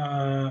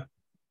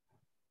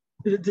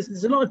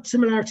 there's a lot of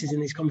similarities in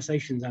these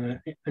conversations,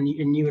 Anna,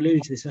 and you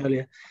alluded to this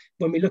earlier,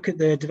 when we look at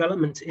the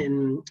development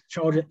in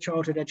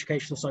childhood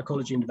educational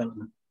psychology and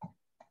development.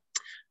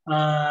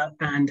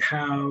 And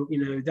how, you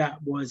know,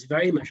 that was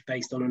very much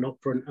based on an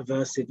operant,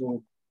 aversive,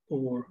 or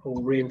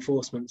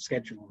reinforcement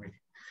schedule,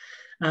 really.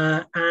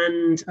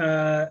 And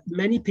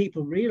many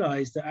people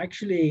realize that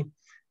actually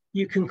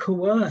you can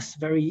coerce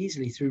very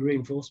easily through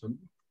reinforcement,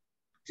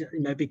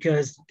 you know,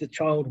 because the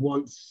child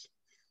wants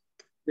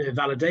the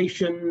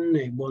validation,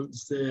 it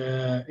wants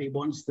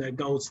the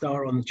gold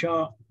star on the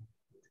chart.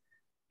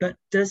 But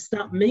does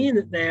that mean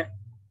that their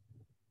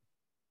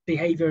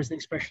behavior as an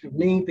expression of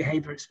need,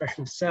 behavior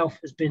expression of self,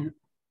 has been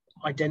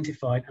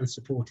identified and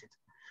supported?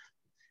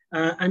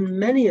 And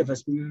many of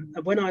us,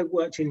 when I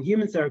worked in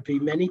human therapy,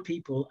 many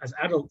people as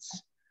adults,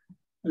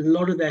 a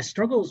lot of their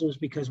struggles was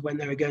because when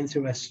they were going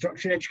through a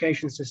structured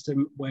education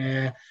system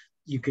where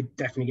you could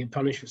definitely get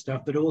punished for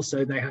stuff, but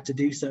also they had to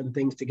do certain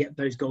things to get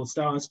those gold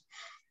stars,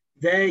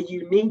 their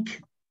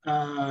unique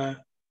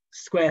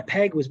square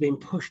peg was being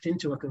pushed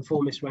into a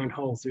conformist round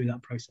hole through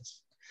that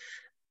process.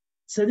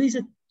 So these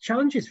are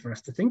challenges for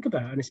us to think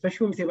about, and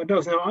especially when we think about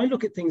dogs. Now, I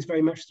look at things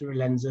very much through a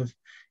lens of,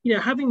 you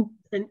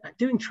know,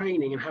 doing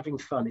training and having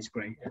fun is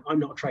great. I'm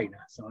not a trainer,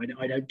 so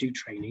I don't do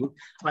training.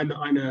 I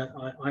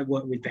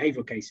work with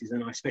behavioural cases,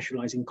 and I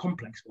specialise in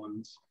complex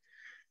ones.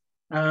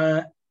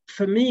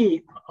 For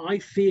me, I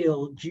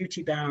feel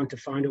duty bound to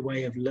find a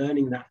way of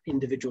learning that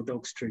individual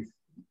dog's truth,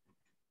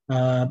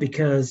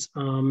 because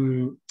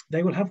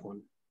they will have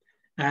one,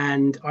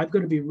 and I've got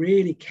to be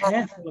really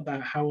careful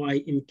about how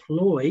I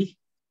employ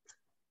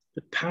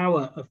the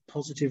power of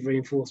positive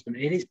reinforcement.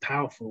 It is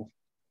powerful.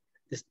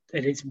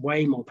 It is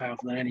way more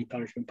powerful than any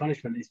punishment.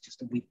 Punishment is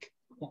just a weak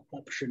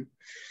option.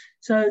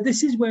 So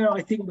this is where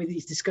I think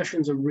these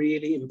discussions are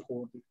really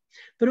important.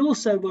 But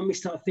also when we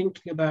start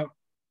thinking about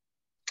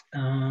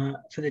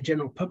for the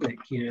general public,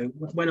 you know,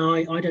 when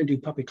I don't do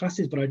puppy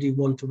classes, but I do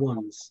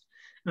one-to-ones.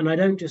 And I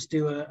don't just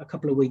do a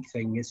couple of week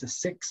thing, it's a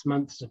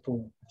 6-month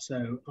support.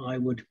 So I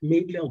would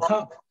meet little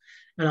pup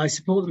and I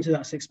support them through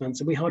that 6 months.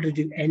 And we hardly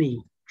do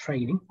any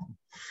training.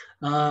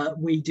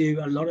 We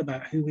do a lot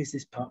about who is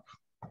this pup?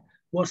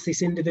 What's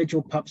this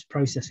individual pup's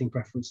processing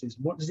preferences?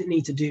 What does it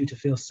need to do to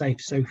feel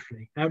safe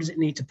socially? How does it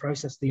need to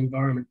process the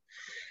environment?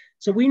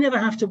 So we never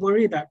have to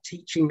worry about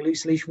teaching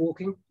loose leash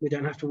walking. We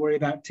don't have to worry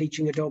about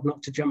teaching a dog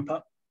not to jump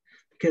up,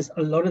 because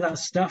a lot of that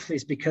stuff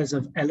is because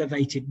of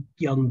elevated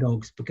young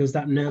dogs, because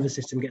that nervous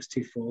system gets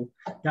too full.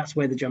 That's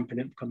where the jumping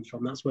up comes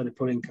from. That's where the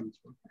pulling comes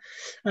from.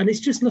 And it's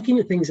just looking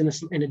at things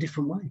in a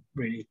different way,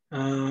 really.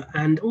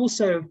 And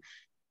also,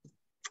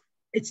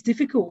 it's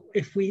difficult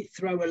if we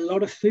throw a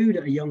lot of food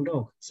at a young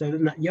dog. So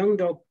then that young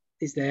dog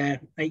is there,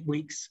 8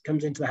 weeks,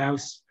 comes into the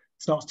house,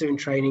 starts doing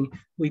training.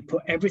 We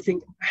put everything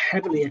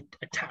heavily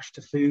attached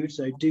to food.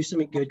 So do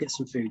something good, get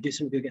some food, do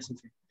something good, get some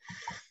food.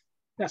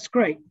 That's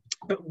great.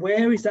 But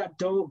where is that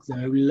dog,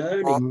 though,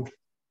 learning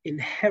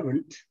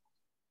inherent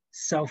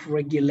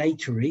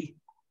self-regulatory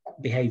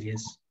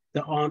behaviors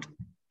that aren't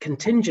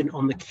contingent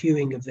on the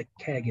cueing of the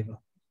caregiver?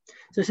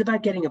 So it's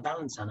about getting a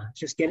balance, Anna. It's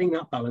just getting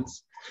that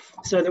balance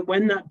so that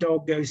when that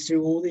dog goes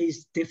through all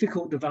these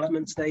difficult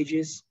development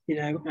stages, you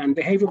know, and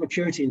behavioral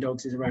maturity in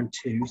dogs is around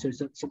 2, so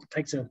it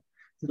takes a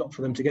lot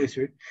for them to go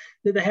through,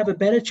 that they have a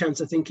better chance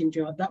of thinking, do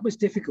you know what, that was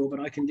difficult, but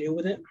I can deal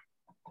with it.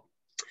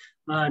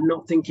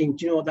 Not thinking,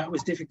 do you know what, that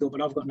was difficult,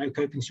 but I've got no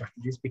coping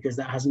strategies because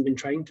that hasn't been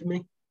trained to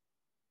me.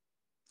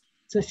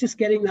 So it's just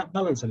getting that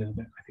balance a little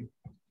bit, I think.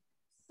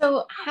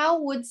 So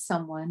how would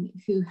someone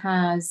who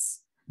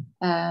has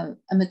a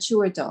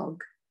mature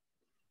dog,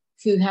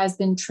 who has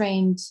been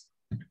trained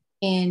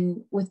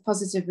with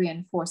positive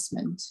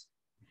reinforcement,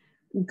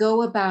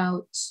 go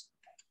about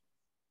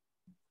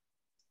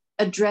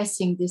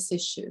addressing this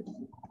issue?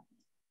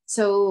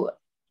 So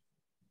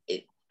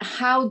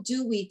how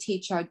do we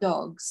teach our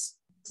dogs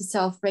to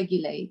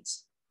self-regulate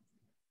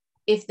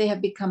if they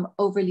have become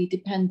overly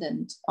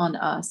dependent on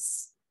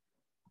us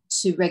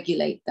to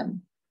regulate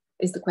them,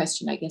 is the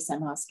question I guess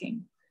I'm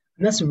asking.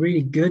 And that's a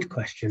really good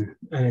question,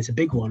 and it's a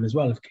big one as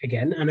well,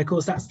 again. And of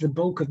course, that's the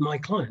bulk of my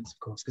clients, of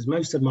course, because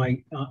most of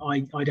my,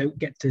 I don't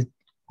get to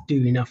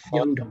do enough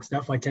young dog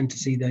stuff. I tend to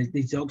see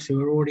these dogs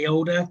who are already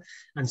older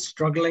and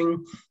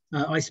struggling.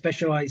 I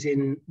specialize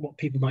in what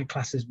people might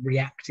class as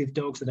reactive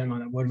dogs. I don't like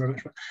that word very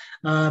much,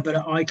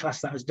 but I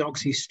class that as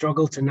dogs who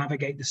struggle to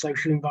navigate the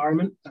social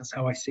environment. That's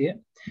how I see it.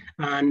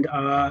 And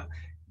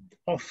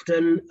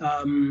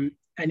often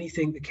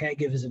anything the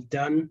caregivers have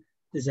done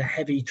There's a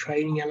heavy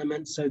training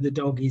element, so the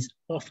dog is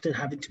often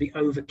having to be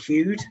over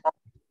cued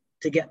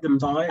to get them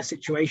by a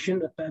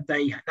situation, but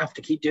they have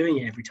to keep doing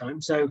it every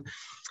time. So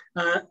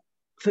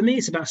for me,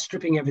 it's about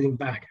stripping everything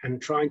back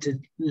and trying to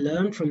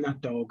learn from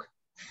that dog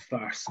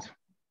first.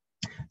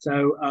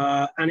 So,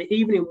 and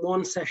even in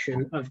one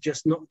session of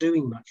just not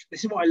doing much,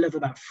 this is what I love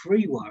about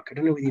free work. I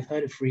don't know whether you've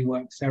heard of free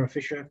work, Sarah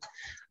Fisher.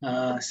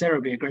 Sarah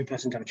would be a great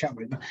person to have a chat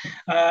with. But,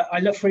 I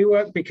love free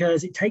work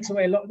because it takes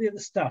away a lot of the other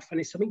stuff,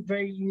 and it's something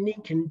very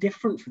unique and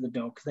different for the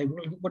dog because they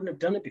wouldn't have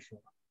done it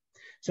before.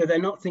 So they're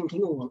not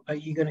thinking, oh, are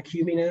you going to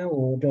cue me now?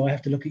 Or do I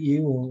have to look at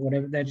you or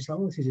whatever? They're just like,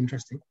 oh, this is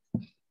interesting.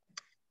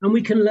 And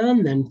we can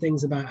learn then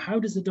things about how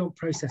does the dog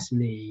process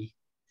me?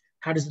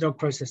 How does the dog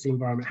process the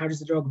environment? How does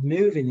the dog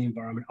move in the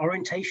environment?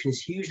 Orientation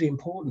is hugely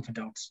important for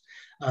dogs.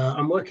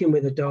 I'm working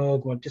with a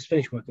dog, well, I've just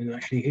finished working with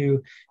actually,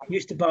 who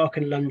used to bark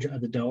and lunge at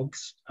other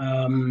dogs.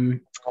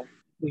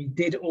 We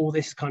did all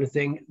this kind of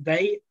thing.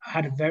 They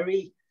had a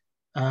very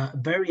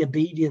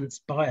obedience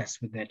bias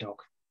with their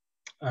dog.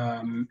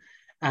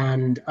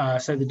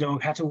 So the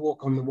dog had to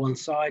walk on the one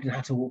side and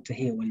had to walk to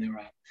heel when they were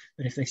out.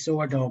 But if they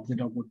saw a dog, the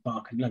dog would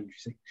bark and lunge.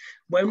 See,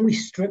 when we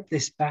stripped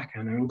this back,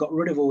 Anna, and got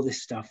rid of all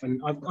this stuff,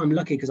 and I'm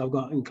lucky because I've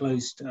got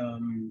enclosed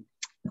kind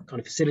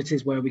of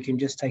facilities where we can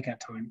just take our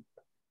time.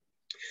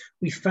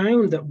 We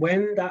found that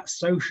when that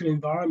social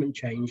environment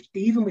changed,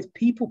 even with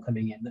people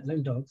coming in, their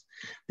own dogs,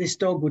 this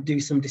dog would do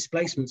some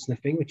displacement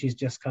sniffing, which is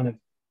just kind of,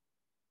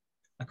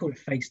 I call it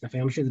fake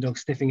sniffing. I'm sure the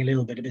dog's sniffing a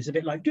little bit. It's a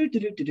bit like, do.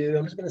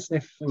 I'm just going to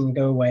sniff and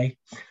go away.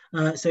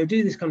 So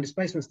do this kind of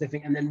displacement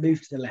sniffing and then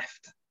move to the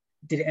left.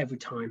 Did it every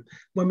time.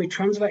 When we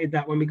translated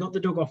that, when we got the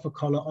dog off a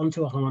collar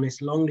onto a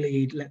harness, long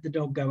lead, let the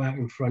dog go out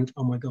in front.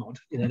 Oh my God,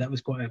 that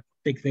was quite a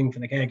big thing for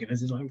the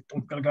caregivers. It's like,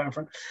 I've got to go out in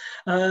front.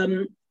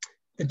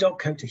 The dog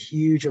coped a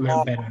huge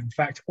amount better. In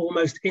fact,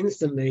 almost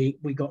instantly,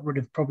 we got rid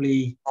of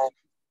probably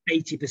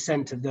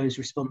 80% of those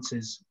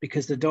responses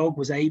because the dog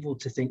was able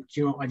to think,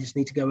 do you know what, I just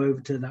need to go over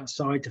to that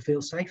side to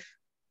feel safe.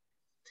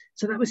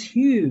 So that was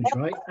huge,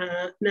 right?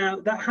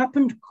 Now, that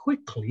happened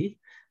quickly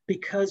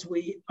because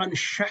we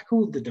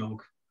unshackled the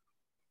dog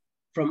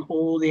from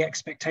all the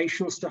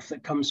expectational stuff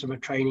that comes from a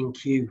training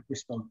cue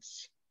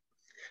response.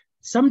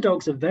 Some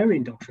dogs are very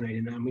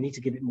indoctrinated now and we need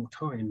to give it more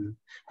time.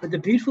 But the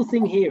beautiful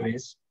thing here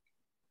is,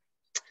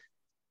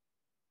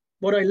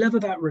 what I love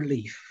about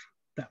relief,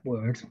 that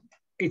word,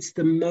 it's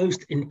the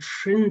most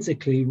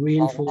intrinsically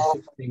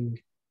reinforcing thing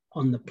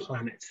on the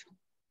planet.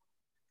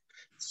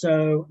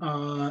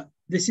 So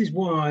this is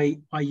why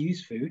I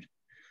use food,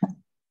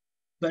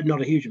 but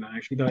not a huge amount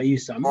actually, but I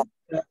use some.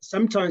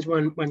 Sometimes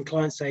when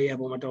clients say, yeah,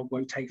 well, my dog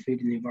won't take food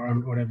in the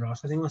environment or whatever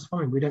else, I think that's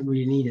fine. We don't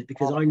really need it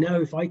because I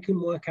know if I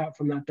can work out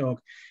from that dog,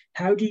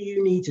 how do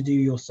you need to do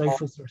your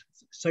social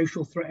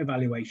threat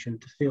evaluation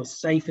to feel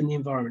safe in the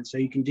environment so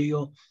you can do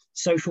your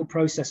social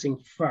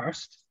processing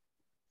first.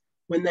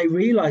 When they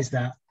realize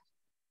that,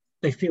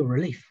 they feel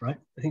relief, right?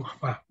 They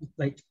think, wow,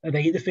 they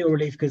either feel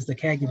relief because the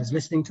caregiver's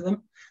listening to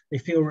them, they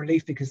feel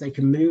relief because they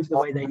can move the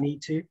way they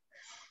need to.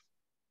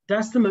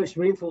 That's the most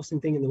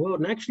reinforcing thing in the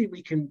world. And actually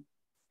we can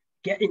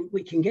get in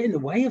the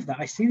way of that.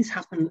 I see this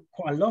happen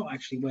quite a lot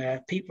actually,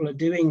 where people are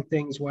doing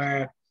things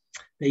where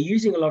they're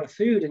using a lot of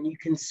food and you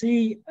can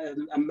see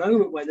a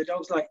moment where the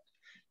dog's like,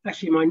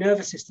 actually my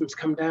nervous system's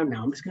come down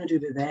now. I'm just going to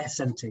do a bit of air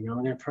scenting.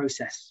 I'm going to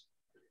process.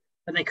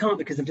 But they can't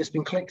because they've just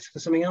been clicked for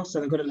something else.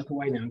 So they've got to look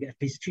away now and get a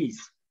piece of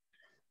cheese.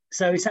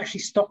 So it's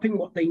actually stopping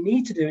what they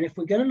need to do. And if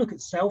we're going to look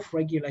at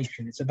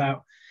self-regulation, it's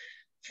about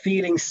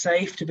feeling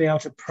safe to be able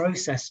to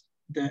process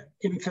the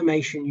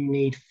information you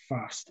need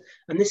first.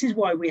 And this is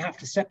why we have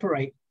to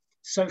separate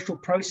social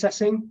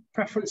processing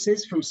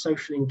preferences from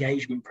social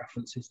engagement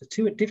preferences. The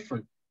two are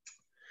different.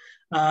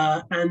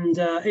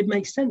 It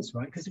makes sense,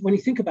 right? Because when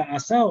you think about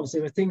ourselves,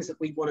 there are things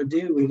that we want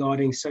to do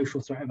regarding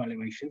social threat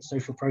evaluation,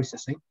 social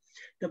processing,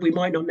 that we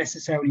might not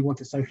necessarily want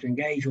to socially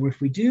engage, or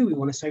if we do, we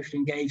want to socially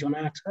engage on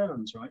our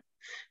terms, right?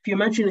 If you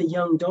imagine a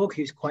young dog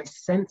who's quite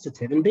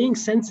sensitive, and being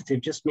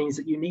sensitive just means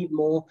that you need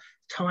more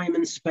time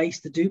and space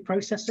to do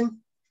processing.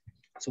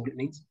 That's all it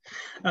means.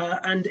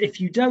 And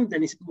if you don't,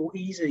 then it's more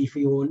easy for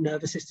your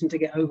nervous system to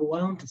get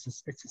overwhelmed. It's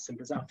as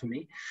simple as that for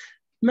me.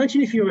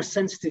 Imagine if you're a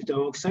sensitive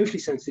dog, socially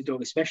sensitive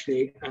dog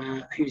especially,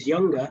 who's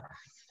younger,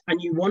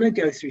 and you want to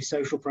go through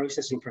social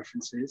processing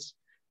preferences,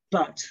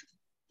 but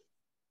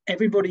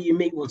everybody you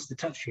meet wants to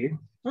touch you.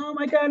 Oh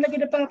my God, look at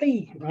the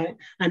puppy, right?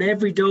 And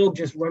every dog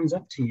just runs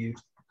up to you.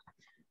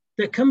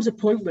 There comes a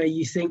point where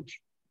you think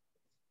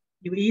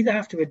you either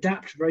have to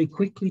adapt very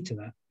quickly to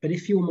that, but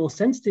if you're more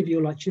sensitive,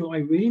 you're like, you know, I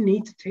really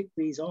need to tick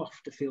these off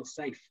to feel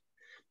safe.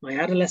 My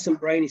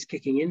adolescent brain is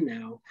kicking in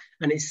now,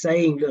 and it's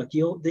saying, look,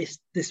 this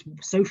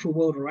social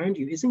world around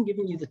you isn't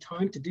giving you the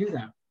time to do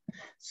that.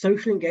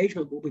 Social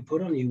engagement will be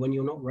put on you when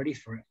you're not ready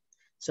for it.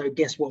 So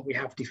guess what? We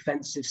have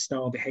defensive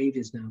style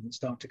behaviors now that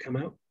start to come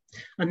out.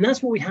 And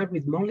that's what we had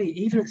with Molly,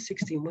 even at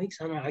 16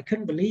 weeks. And I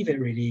couldn't believe it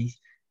really.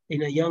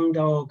 In a young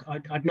dog,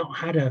 I'd not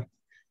had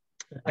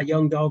a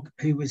young dog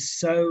who was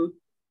so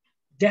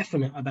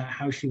definite about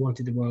how she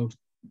wanted the world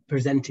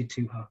presented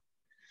to her.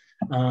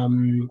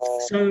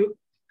 So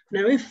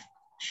Now, if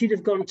she'd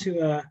have gone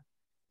to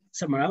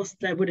somewhere else,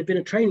 there would have been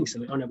a training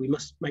solution. Oh no, we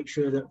must make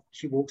sure that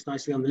she walks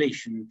nicely on the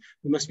leash, and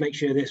we must make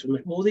sure this,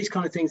 all these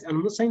kind of things. And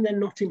I'm not saying they're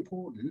not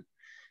important,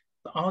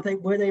 but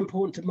were they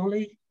important to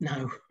Molly?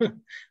 No.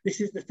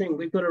 This is the thing.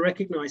 We've got to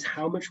recognize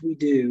how much we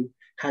do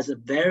has a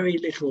very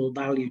little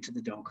value to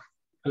the dog.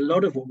 A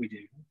lot of what we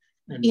do.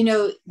 And, you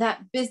know,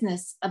 that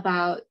business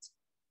about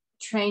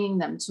training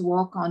them to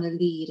walk on a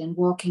lead and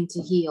walking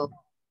to heel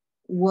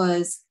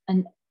was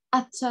an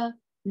utter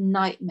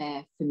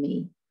nightmare for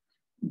me,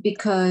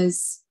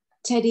 because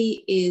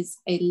Teddy is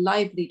a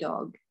lively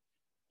dog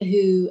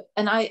who,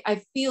 and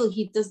I feel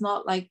he does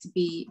not like to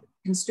be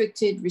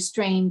constricted,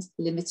 restrained,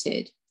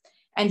 limited.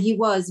 And he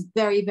was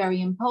very,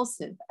 very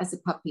impulsive as a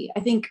puppy. I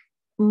think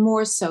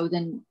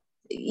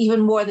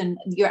even more than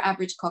your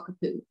average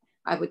cockapoo,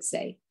 I would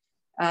say.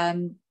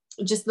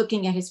 Just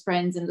looking at his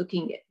friends and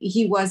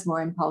he was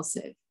more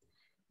impulsive.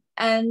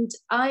 And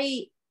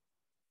I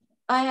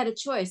had a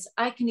choice.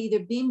 I can either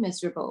be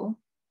miserable,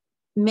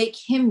 make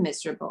him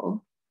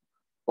miserable,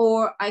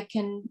 or I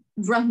can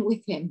run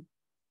with him.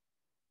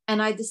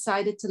 And I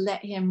decided to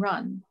let him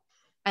run.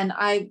 And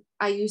I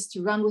used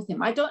to run with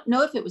him. I don't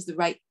know if it was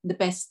the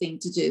best thing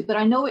to do, but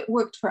I know it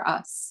worked for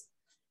us.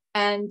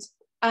 And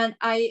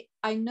I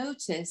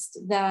noticed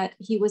that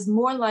he was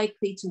more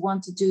likely to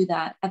want to do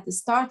that at the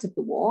start of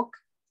the walk,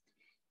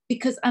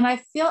 I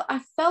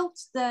felt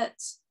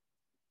that,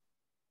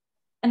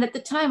 and at the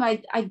time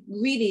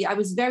I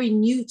was very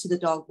new to the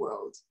dog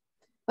world,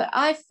 but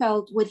I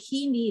felt what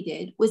he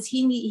needed was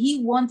he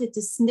wanted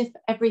to sniff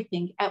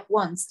everything at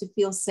once to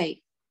feel safe.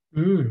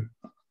 Mm.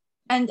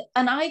 And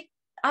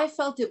I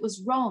felt it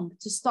was wrong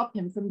to stop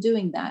him from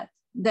doing that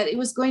it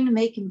was going to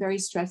make him very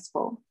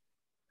stressful.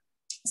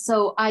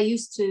 So I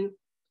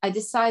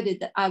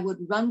decided that I would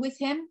run with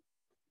him.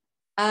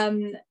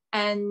 And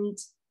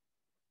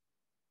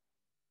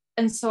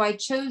so I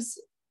chose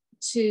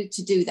to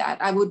do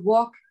that. I would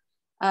walk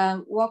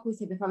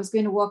with him. If I was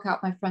going to walk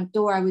out my front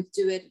door, I would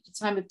do it at a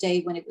time of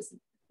day when it was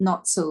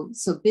not so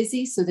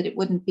busy, so that it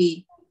wouldn't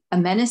be a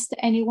menace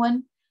to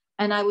anyone.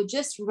 And I would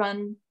just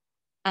run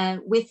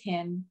with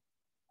him.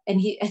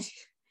 And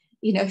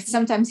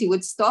sometimes he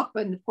would stop.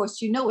 And of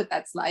course, you know what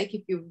that's like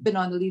if you've been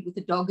on a lead with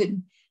a dog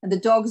and the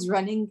dog's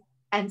running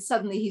and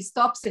suddenly he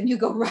stops and you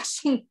go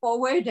rushing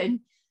forward.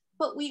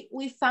 But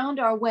we found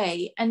our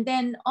way. And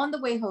then on the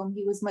way home,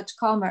 he was much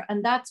calmer.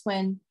 And that's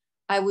when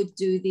I would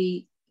do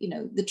the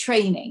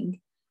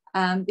training,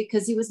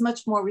 because he was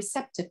much more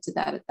receptive to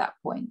that at that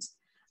point.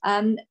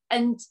 And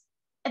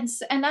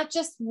that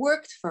just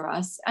worked for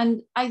us.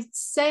 And I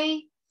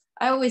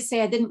always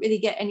say I didn't really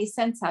get any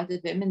sense out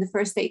of him in the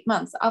first 8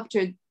 months.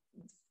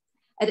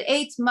 At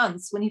 8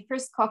 months, when he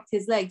first cocked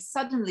his legs,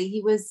 suddenly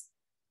he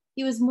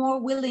was more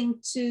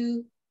willing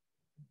to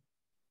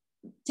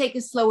take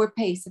a slower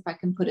pace, if I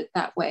can put it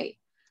that way.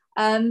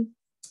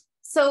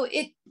 So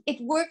it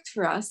worked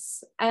for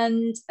us,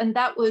 and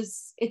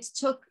it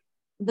took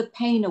the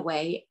pain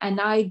away,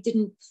 and I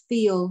didn't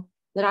feel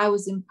that I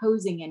was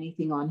imposing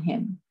anything on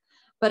him.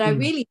 But I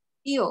really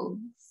feel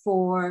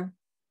for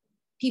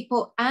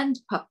people and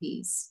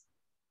puppies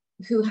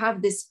who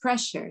have this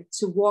pressure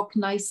to walk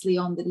nicely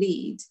on the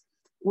lead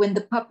when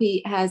the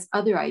puppy has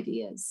other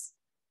ideas.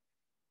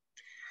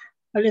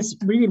 And it's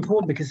really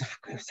important, because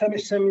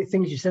so many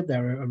things you said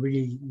there are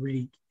really,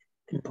 really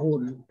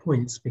important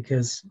points,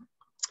 because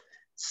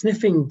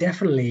sniffing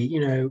definitely,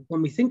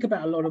 when we think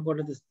about a lot of what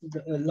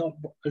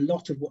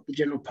the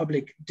general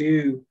public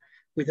do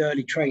with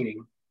early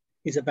training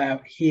is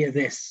about hear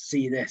this,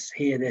 see this,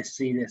 hear this,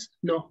 see this,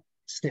 not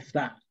sniff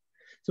that.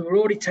 So we're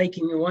already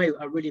taking away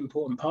a really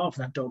important part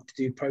for that dog to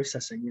do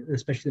processing,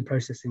 especially the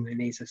processing they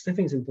need. So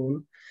sniffing is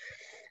important.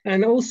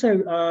 And also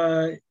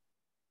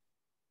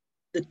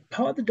the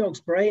part of the dog's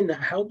brain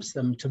that helps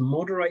them to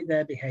moderate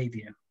their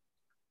behavior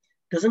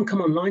doesn't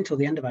come online till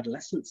the end of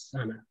adolescence,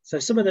 Anna. So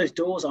some of those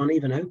doors aren't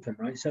even open,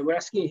 right? So we're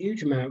asking a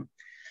huge amount.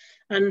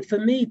 And for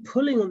me,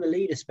 pulling on the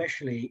lead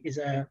especially is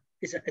a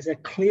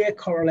clear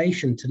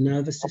correlation to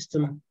nervous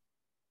system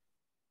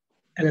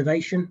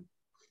elevation.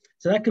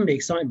 So that can be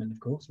excitement, of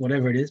course,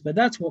 whatever it is, but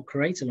that's what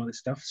creates a lot of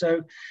stuff.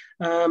 So,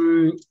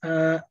 and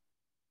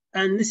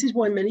this is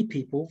why many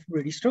people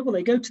really struggle.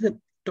 They go to the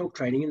dog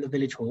training in the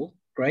village hall,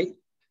 great.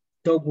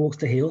 Dog walks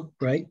to heel,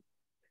 great.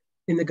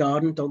 In the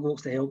garden, dog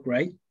walks to heel,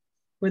 great.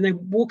 When they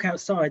walk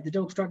outside, the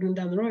dog's dragging them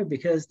down the road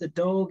because the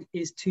dog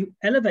is too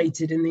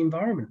elevated in the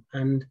environment.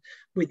 And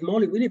with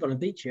Molly, we live on a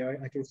beach here.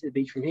 I can see the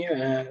beach from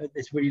here.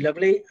 It's really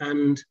lovely.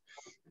 And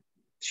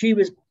she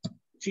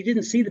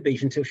didn't see the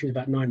beach until she was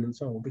about 9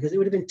 months old, because it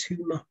would have been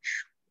too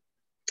much.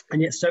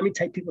 And yet so many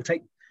people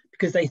take,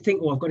 because they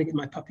think, well, I've got to get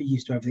my puppy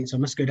used to everything, so I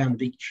must go down the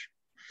beach.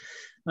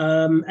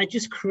 It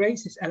just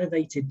creates this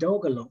elevated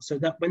dog a lot, so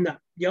that when that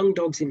young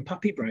dog's in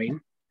puppy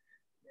brain,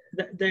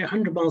 they're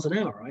 100 miles an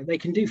hour, right? They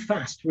can do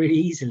fast really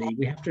easily.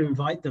 We have to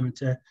invite them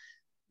to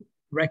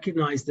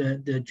recognize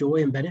the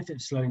joy and benefit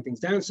of slowing things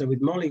down. So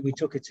with Molly, we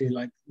took her to,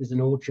 like, there's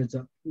an orchard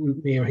up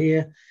near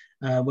here,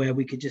 where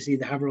we could just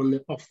either have her on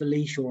the off the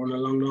leash or on a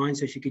long line,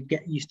 so she could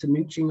get used to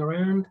mooching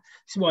around.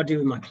 This is what I do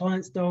with my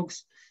clients'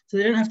 dogs. So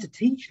they don't have to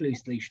teach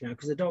loose leash now,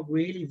 because the dog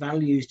really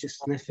values just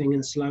sniffing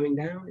and slowing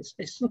down.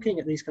 It's looking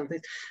at these kind of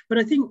things. But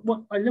I think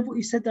what I love what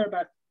you said there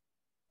about,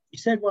 you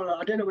said, well,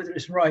 I don't know whether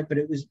it's right, but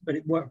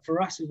it worked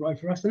for us, it's right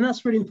for us. And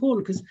that's really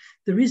important, because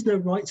there is no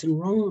rights and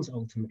wrongs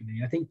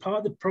ultimately. I think part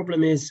of the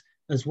problem is,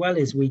 as well,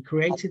 is we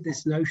created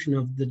this notion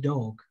of the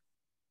dog.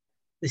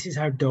 This is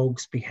how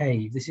dogs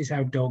behave. This is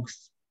how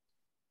dogs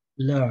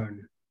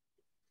learn.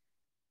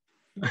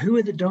 Who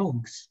are the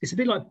dogs? It's a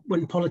bit like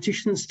when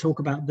politicians talk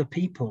about the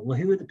people. Well,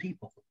 who are the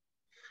people?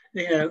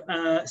 You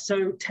know,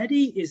 so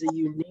Teddy is a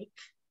unique,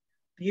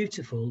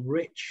 beautiful,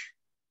 rich,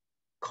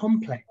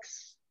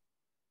 complex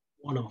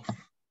one-off,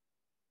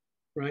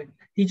 right?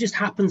 He just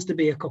happens to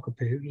be a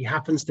cockapoo. He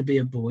happens to be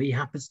a boy. He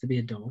happens to be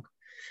a dog.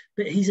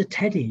 But he's a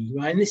teddy,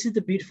 right? And this is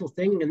the beautiful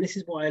thing. And this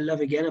is what I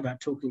love, again,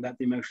 about talking about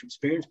the emotional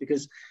experience,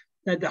 because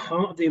at the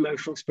heart of the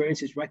emotional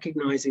experience is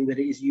recognizing that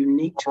it is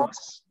unique to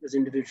us as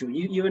individuals.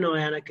 You and I,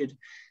 Anna, could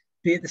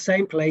be at the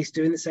same place,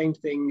 doing the same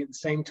thing at the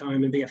same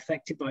time, and be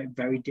affected by it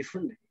very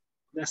differently.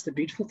 That's the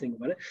beautiful thing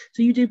about it.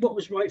 So you did what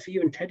was right for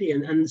you and Teddy.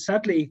 And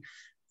sadly,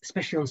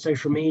 especially on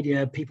social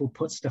media, people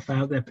put stuff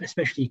out there,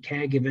 especially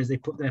caregivers, they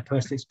put their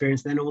personal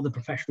experience, then all the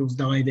professionals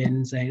dive in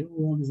and say,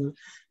 oh,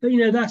 but you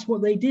know, that's what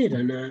they did.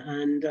 And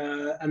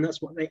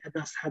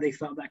that's how they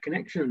felt that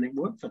connection, and it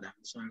worked for them.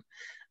 So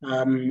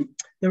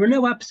there are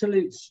no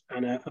absolutes,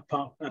 Anna,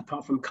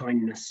 apart from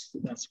kindness.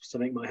 That's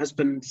something my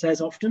husband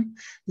says often.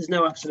 There's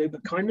no absolute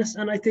but kindness.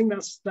 And I think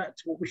that's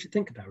what we should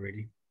think about,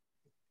 really.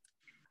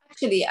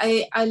 Actually,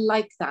 I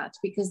like that,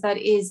 because that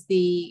is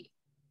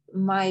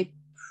my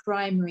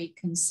primary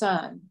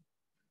concern.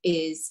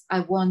 Is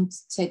I want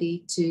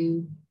Teddy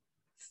to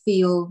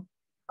feel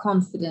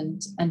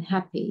confident and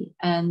happy,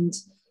 and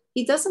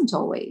he doesn't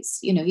always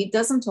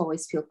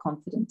feel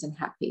confident and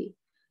happy.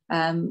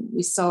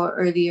 We saw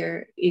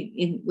earlier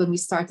when we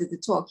started the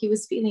talk, he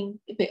was feeling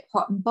a bit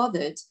hot and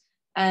bothered,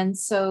 and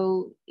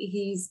so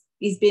he's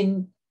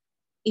been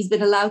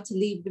allowed to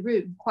leave the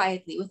room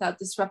quietly without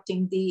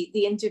disrupting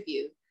the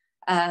interview.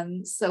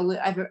 So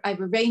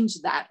I've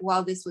arranged that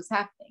while this was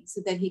happening,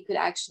 so that he could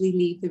actually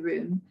leave the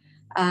room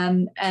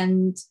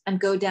and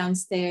go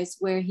downstairs,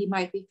 where he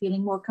might be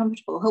feeling more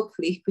comfortable,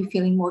 hopefully be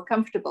feeling more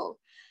comfortable.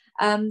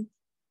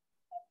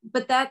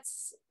 But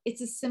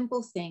it's a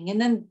simple thing.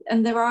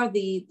 And there are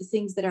the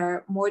things that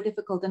are more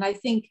difficult. And I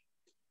think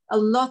a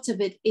lot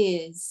of it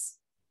is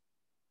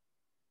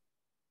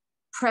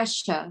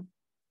pressure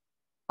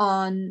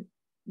on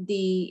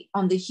the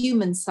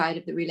human side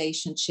of the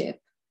relationship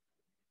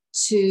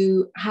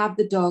to have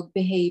the dog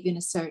behave in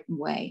a certain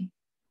way.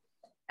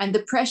 And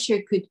the pressure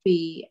could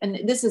be,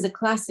 and this is a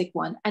classic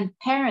one, and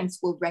parents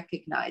will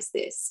recognize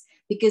this,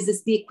 because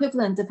it's the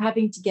equivalent of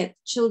having to get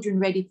children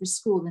ready for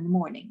school in the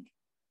morning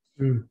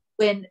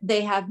when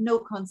they have no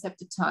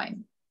concept of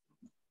time.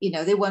 You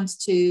know, they want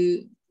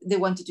to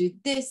do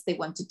this, they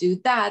want to do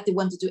that, they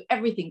want to do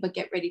everything but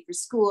get ready for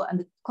school, and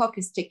the clock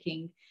is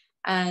ticking,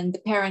 and the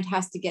parent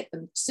has to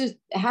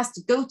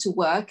go to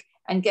work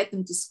and get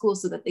them to school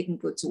so that they can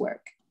go to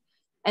work.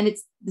 And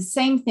it's the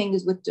same thing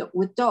as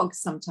with dogs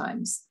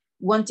sometimes,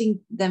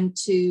 wanting them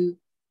to,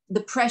 the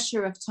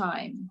pressure of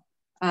time,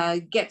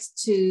 get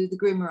to the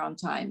groomer on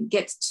time,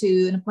 get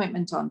to an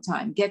appointment on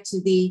time, get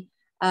to the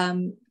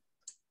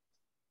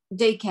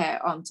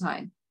daycare on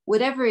time,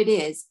 whatever it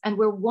is. And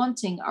we're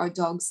wanting our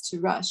dogs to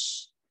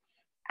rush.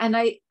 And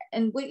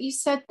what you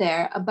said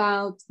there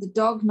about the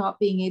dog not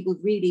being able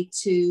really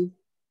to,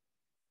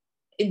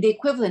 the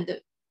equivalent,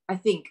 I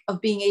think,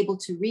 of being able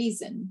to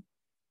reason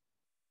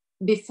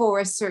before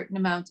a certain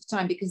amount of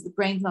time, because the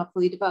brain's not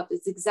fully developed,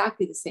 it's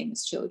exactly the same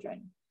as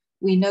children.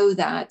 We know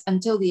that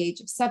until the age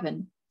of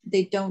 7,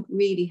 they don't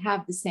really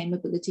have the same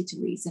ability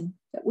to reason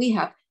that we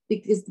have,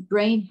 because the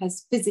brain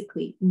has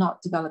physically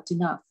not developed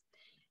enough.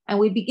 And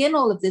we begin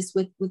all of this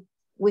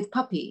with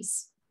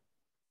puppies.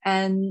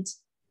 And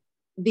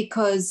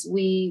because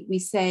we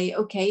say,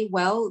 okay,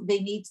 well, they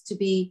need to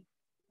be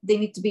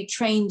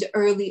trained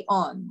early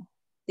on.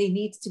 They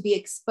need to be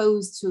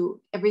exposed to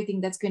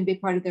everything that's going to be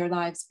part of their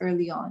lives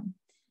early on.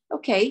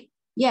 Okay,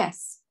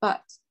 yes,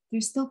 but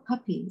they're still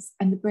puppies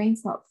and the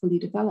brain's not fully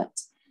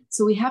developed.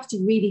 So we have to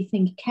really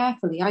think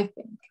carefully, I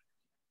think,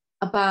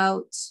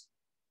 about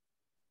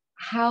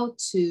how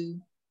to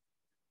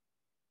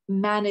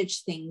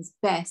manage things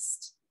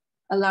best,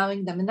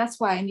 allowing them. And that's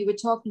why, and you were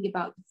talking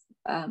about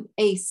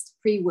Ace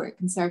Pre-Work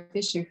and Sarah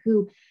Fisher,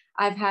 who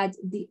I've had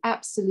the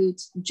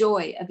absolute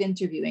joy of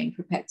interviewing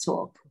for Pet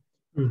Talk.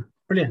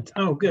 Brilliant.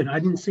 Oh, good. I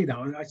didn't see that.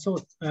 I saw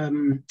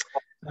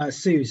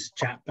Sue's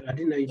chat, but I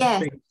didn't know you could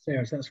speak to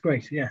Sarah. So that's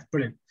great. Yeah,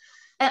 brilliant.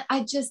 And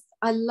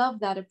I love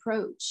that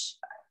approach.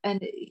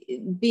 And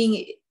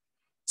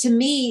to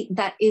me,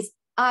 that is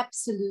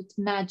absolute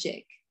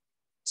magic,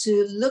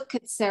 to look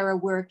at Sarah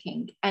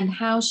working and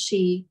how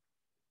she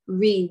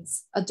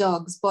reads a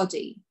dog's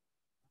body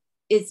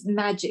is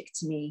magic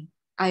to me.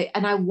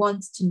 I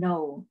want to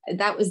know.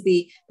 That was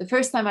the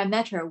first time I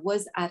met her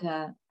was at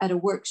a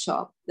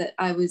workshop that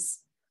I was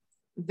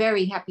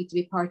very happy to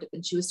be part of,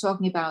 and she was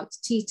talking about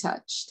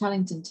T-touch,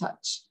 Tellington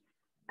touch,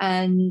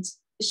 and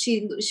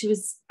she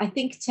was, I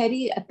think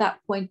Teddy at that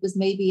point was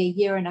maybe a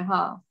year and a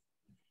half,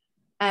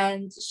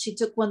 and she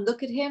took one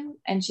look at him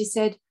and she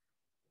said,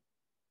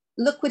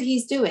 "Look what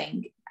he's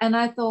doing." And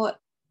I thought,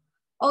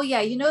 oh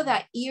yeah, you know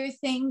that ear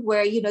thing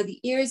where, you know, the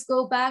ears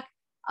go back.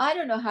 I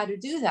don't know how to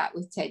do that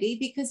with Teddy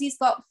because he's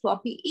got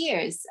floppy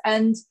ears.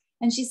 And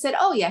she said,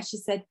 oh yeah, she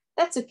said,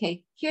 that's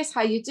okay. Here's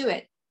how you do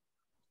it.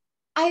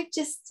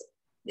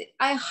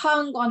 I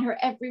hung on her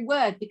every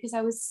word because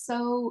I was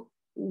so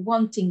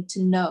wanting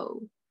to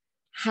know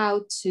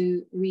how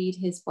to read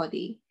his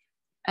body.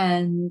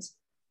 And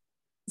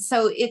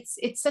so it's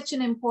such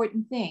an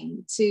important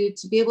thing to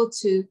be able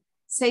to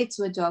say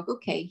to a dog,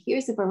 okay,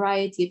 here's a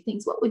variety of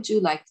things. What would you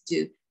like to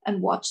do?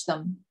 And watch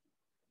them.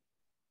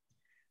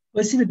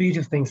 Well, this is the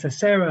beautiful thing. So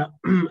Sarah,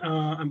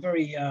 I'm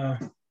very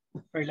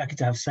lucky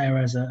to have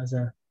Sarah as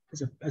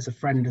a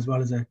friend as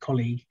well as a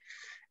colleague,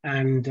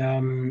 and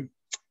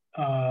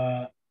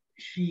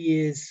she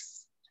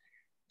is,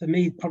 for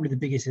me, probably the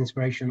biggest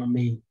inspiration on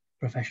me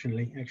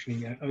professionally,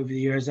 actually, over the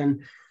years,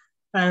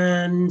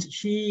 and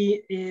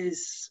she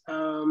is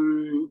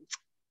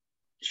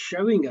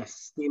showing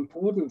us the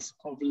importance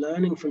of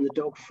learning from the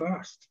dog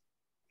first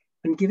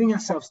and giving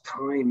ourselves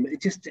time.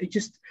 It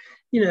just,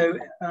 you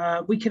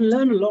know, we can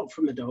learn a lot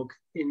from a dog.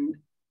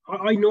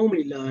 I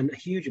normally learn a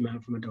huge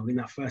amount from a dog in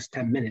that first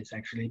 10 minutes,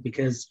 actually,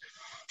 because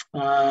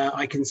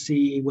I can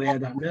see where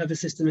that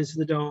nervous system is for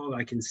the dog.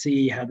 I can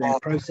see how they're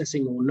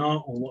processing or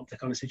not, or what the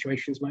kind of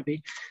situations might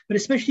be. But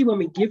especially when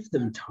we give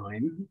them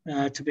time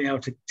to be able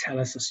to tell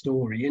us a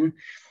story. And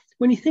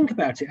when you think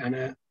about it,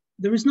 Anna,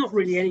 there is not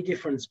really any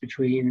difference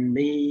between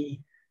me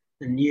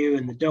and you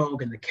and the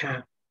dog and the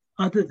cat,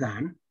 other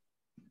than,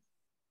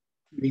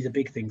 these are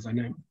big things, I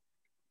know,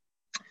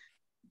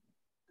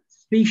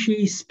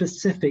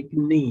 species-specific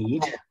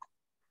need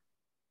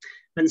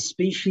and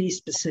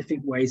species-specific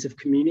ways of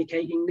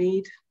communicating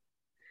need.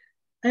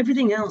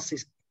 Everything else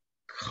is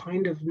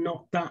kind of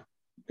not that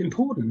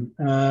important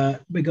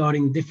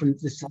regarding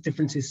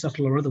differences,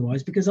 subtle or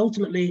otherwise, because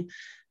ultimately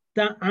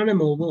that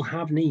animal will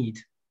have need.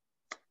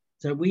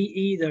 So we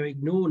either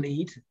ignore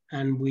need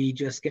and we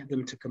just get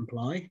them to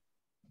comply,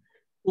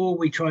 or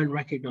we try and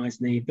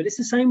recognize need. But it's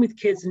the same with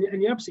kids,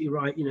 and you're absolutely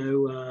right. You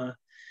know,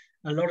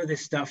 a lot of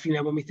this stuff, you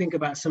know, when we think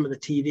about some of the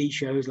TV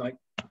shows like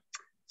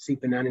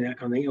Super Nanny, that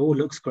kind of thing, it all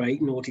looks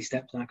great, Naughty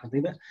Steps, that kind of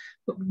thing.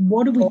 But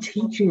what are we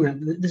teaching them?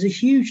 There's a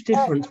huge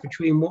difference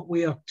between what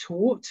we are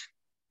taught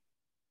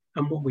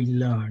and what we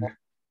learn.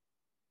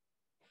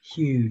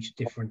 Huge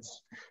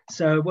difference.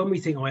 So when we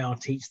think, oh, I'll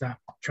teach that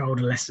child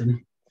a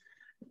lesson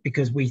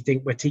because we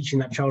think we're teaching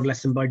that child a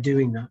lesson by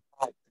doing that.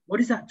 What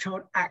is that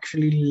child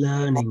actually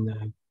learning,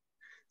 though?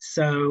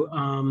 So,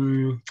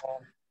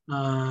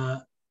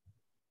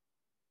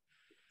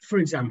 for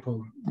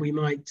example, we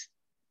might,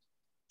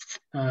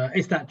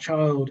 if that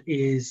child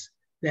is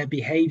their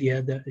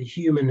behavior that the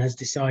human has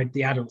decided,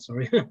 the adult,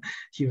 sorry,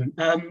 human,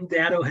 the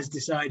adult has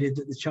decided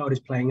that the child is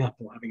playing up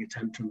or having a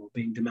tantrum or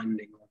being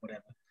demanding or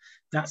whatever.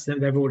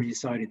 They've already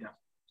decided that.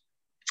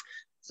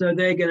 So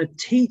they're going to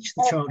teach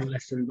the child a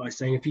lesson by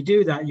saying, if you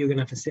do that, you're going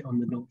to have to sit on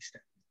the naughty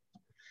step.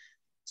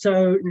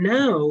 So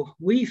now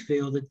we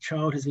feel the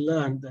child has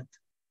learned that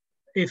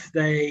if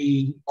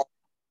they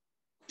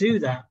do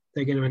that,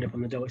 they're going to end up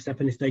on the naughty step,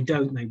 and if they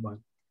don't, they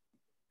won't.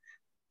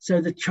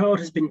 So the child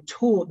has been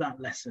taught that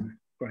lesson,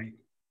 great.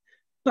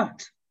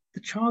 But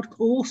the child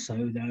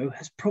also, though,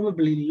 has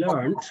probably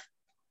learned,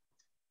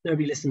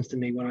 nobody listens to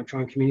me when I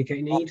try and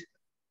communicate need,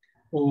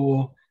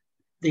 or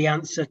the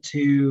answer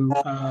to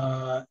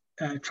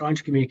trying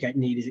to communicate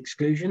need is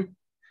exclusion,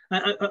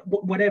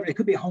 whatever, it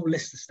could be a whole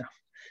list of stuff.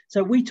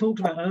 So we talked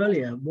about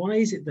earlier, why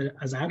is it that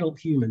as adult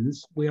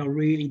humans, we are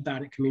really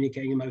bad at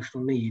communicating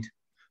emotional need?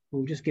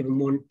 We'll just give them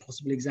one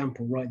possible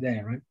example right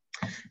there, right?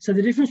 So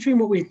the difference between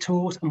what we're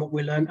taught and what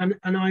we learn,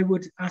 and I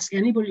would ask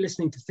anybody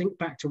listening to think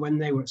back to when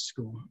they were at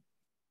school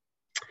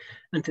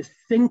and to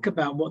think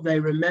about what they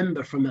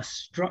remember from a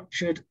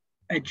structured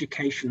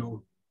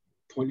educational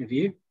point of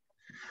view.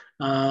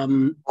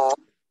 And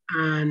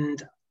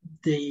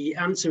the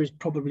answer is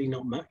probably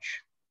not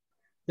much.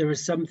 There are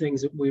some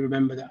things that we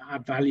remember that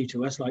add value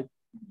to us, like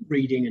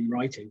reading and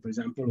writing, for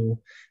example, or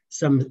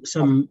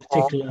some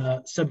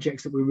particular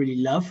subjects that we really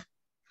love.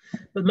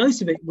 But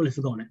most of it, we'll have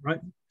forgotten it,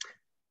 right?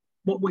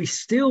 What we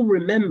still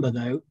remember,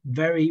 though,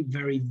 very,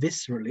 very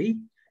viscerally,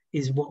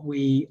 is what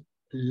we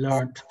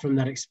learned from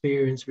that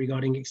experience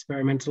regarding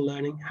experimental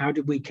learning. How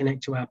did we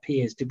connect to our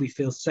peers? Did we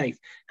feel safe?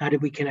 How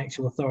did we connect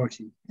to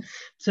authority?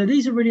 So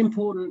these are really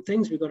important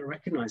things we've got to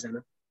recognize,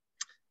 Anna,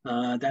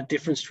 that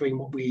difference between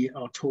what we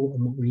are taught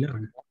and what we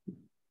learn.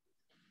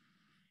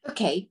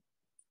 Okay,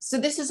 so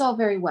this is all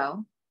very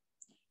well.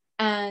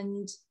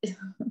 And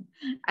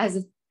as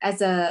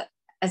a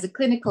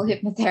clinical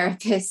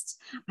hypnotherapist,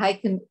 I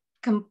can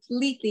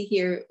completely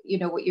hear, you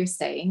know, what you're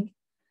saying.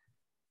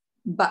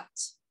 But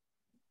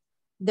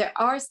there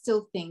are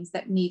still things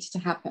that need to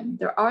happen.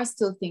 There are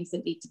still things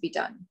that need to be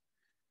done.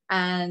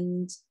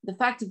 And the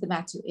fact of the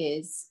matter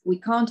is, we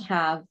can't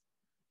have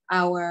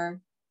I'm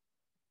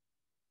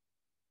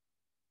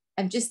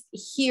just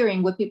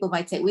hearing what people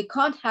might say. We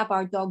can't have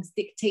our dogs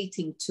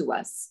dictating to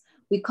us.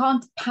 We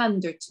can't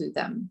pander to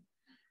them.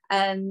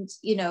 And,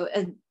 you know,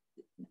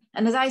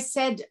 and as I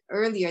said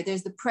earlier,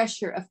 there's the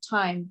pressure of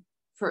time,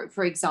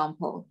 for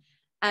example,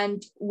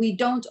 and we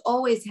don't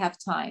always have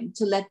time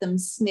to let them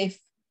sniff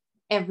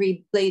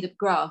every blade of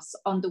grass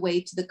on the way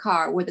to the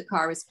car where the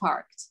car is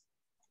parked.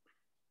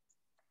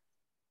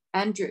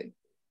 Andrew,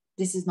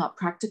 this is not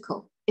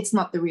practical. It's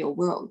not the real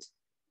world.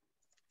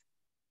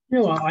 You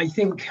know, I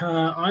think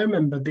I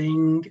remember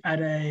being at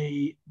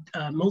a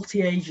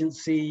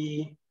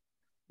multi-agency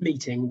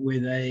meeting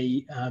with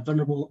a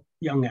vulnerable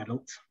young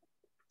adult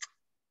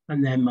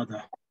and their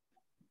mother.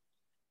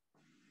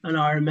 And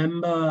I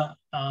remember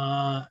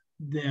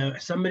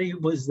somebody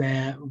was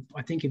there,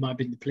 I think it might have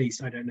been the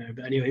police, I don't know.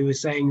 But anyway, he was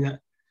saying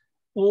that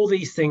all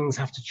these things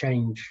have to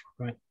change,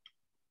 right?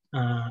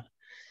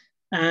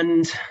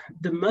 And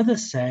the mother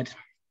said,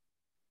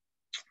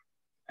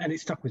 and it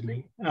stuck with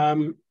me,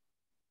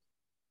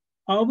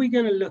 are we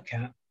going to look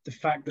at the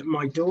fact that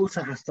my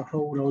daughter has to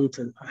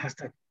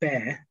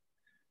bear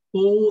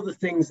all the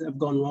things that have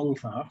gone wrong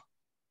for her?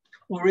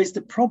 Or is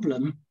the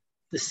problem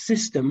the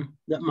system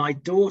that my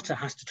daughter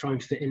has to try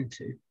and fit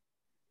into?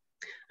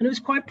 And it was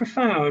quite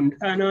profound.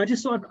 And I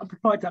just thought I'd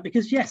provide that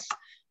because, yes,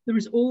 there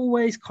is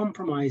always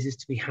compromises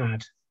to be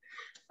had.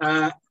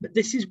 But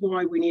this is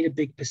why we need a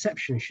big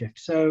perception shift.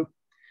 So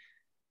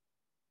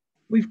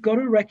we've got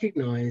to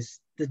recognize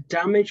the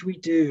damage we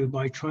do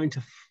by trying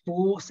to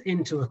force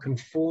into a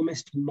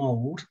conformist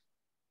mold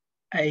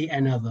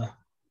another.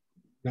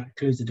 That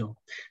includes the dog.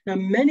 Now,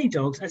 many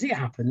dogs, as it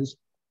happens,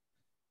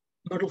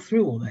 muddle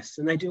through all this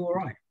and they do all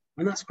right.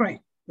 And that's great,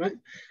 right?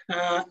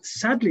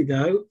 Sadly,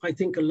 though, I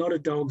think a lot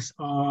of dogs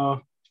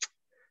are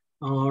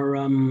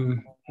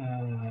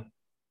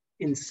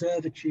in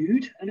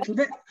servitude a little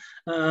bit.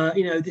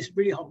 You know, this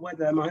really hot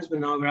weather, my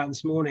husband and I were out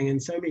this morning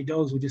and so many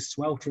dogs were just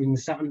sweltering,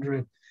 sat under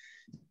a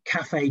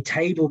cafe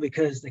table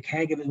because the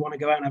caregivers want to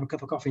go out and have a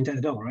cup of coffee and take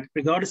the dog, right?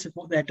 Regardless of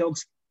what their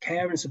dog's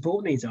care and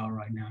support needs are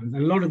right now. And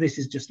a lot of this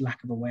is just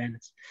lack of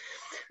awareness.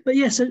 But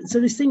yeah, so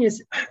this thing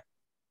is,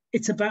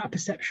 it's about a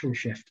perception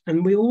shift.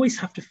 And we always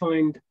have to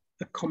find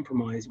a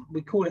compromise.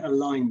 We call it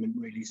alignment,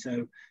 really.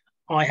 So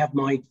I have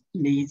my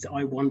needs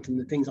I want and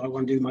the things I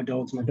want to do with my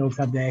dogs. My dogs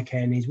have their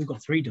care needs. We've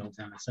got 3 dogs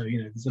now. So,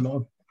 you know, there's a lot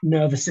of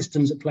nervous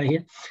systems at play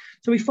here.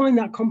 So we find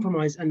that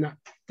compromise and that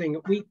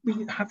thing. We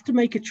have to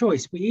make a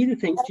choice. We either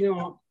think, you know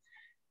what,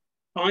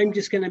 I'm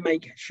just going to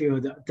make sure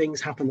that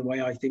things happen the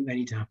way I think they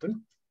need to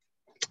happen,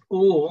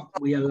 or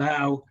we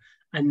allow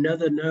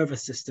another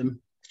nervous system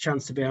a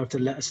chance to be able to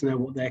let us know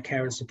what their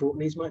care and support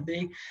needs might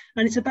be.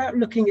 And it's about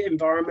looking at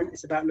environment,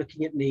 it's about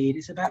looking at need,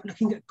 it's about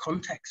looking at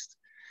context.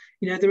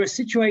 You know, there are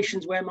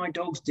situations where my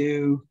dogs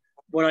do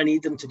what I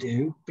need them to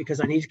do because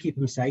I need to keep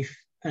them safe,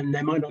 and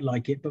they might not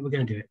like it, but we're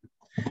going to do it.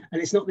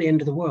 And it's not the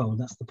end of the world,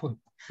 that's the point.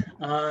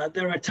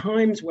 There are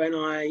times when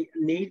I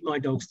need my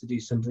dogs to do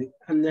something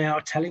and they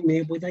are telling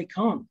me well, they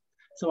can't.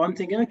 So I'm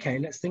thinking, okay,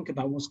 let's think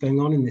about what's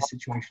going on in this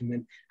situation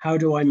then. How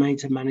do I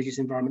manage this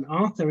environment?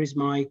 Arthur is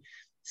my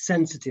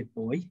sensitive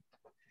boy.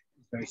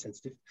 He's very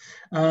sensitive.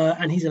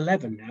 And he's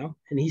 11 now,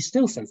 and he's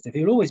still sensitive.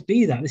 He'll always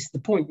be that. This is the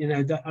point, you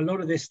know, that a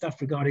lot of this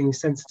stuff regarding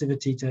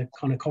sensitivity to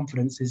kind of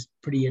confidence is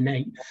pretty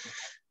innate.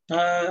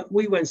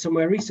 We went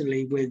somewhere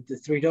recently with the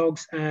 3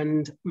 dogs,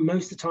 and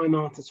most of the time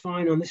Arthur's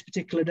fine. On this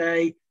particular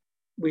day,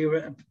 we were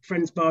at a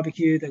friend's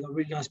barbecue. They got a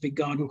really nice big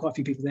garden, quite a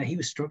few people there. He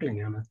was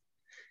struggling, Anna.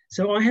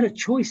 So I had a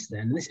choice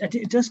then.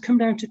 It does come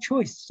down to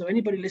choice. So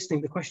anybody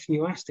listening, the question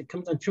you asked, it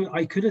comes down to choice.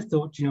 I could have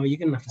thought, you know, you're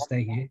going to have to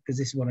stay here because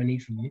this is what I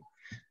need from you.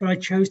 But I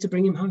chose to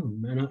bring him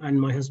home,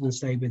 and my husband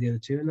stayed with the other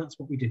 2, and that's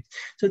what we do.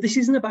 So this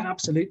isn't about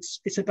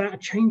absolutes. It's about a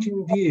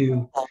changing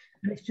view.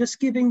 And it's just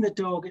giving the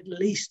dog at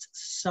least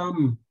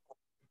some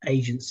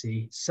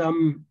agency,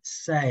 some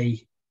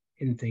say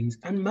in things,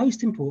 and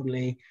most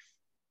importantly,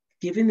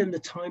 giving them the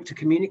time to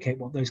communicate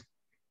what those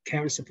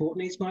care and support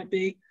needs might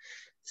be.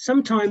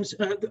 Sometimes,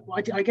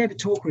 I gave a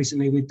talk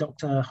recently with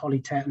Dr. Holly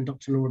Tett and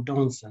Dr. Laura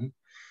Donaldson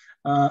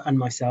and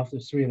myself,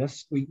 there's 3 of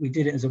us. We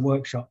did it as a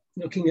workshop,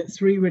 looking at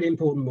 3 really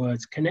important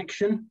words: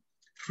 connection,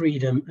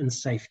 freedom, and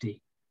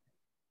safety.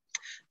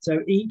 So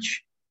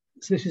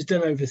this was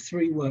done over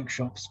 3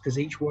 workshops because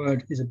each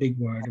word is a big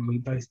word, and we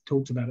both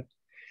talked about it.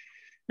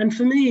 And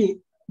for me,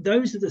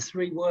 those are the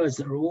 3 words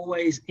that are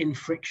always in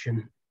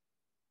friction,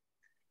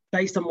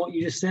 based on what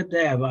you just said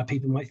there about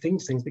people might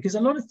think things. Because a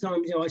lot of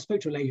times, you know, I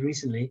spoke to a lady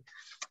recently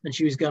and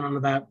she was going on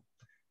about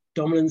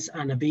dominance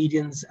and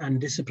obedience and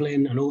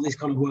discipline and all these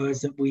kind of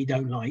words that we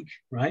don't like,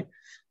 right?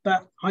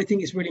 But I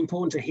think it's really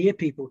important to hear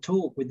people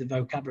talk with the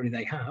vocabulary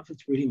they have.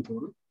 It's really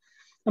important.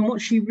 And what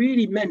she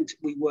really meant,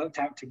 we worked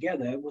out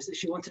together, was that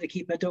she wanted to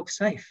keep her dog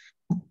safe.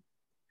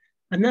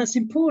 And that's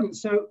important.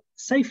 So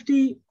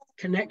safety,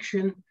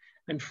 connection,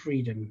 and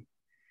freedom.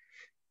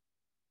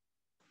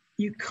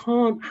 you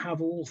can't have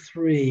all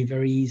three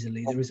very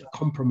easily. There is a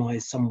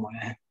compromise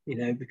somewhere, you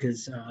know,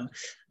 because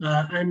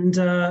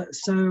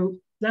so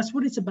that's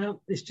what it's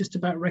about. It's just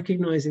about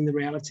recognizing the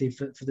reality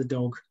for the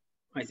dog,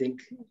 I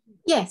think.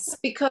 Yes,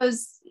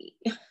 because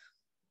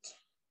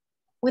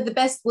with the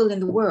best will in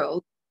the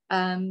world,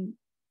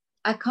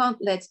 I can't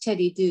let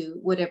Teddy do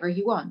whatever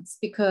he wants,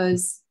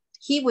 because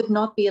he would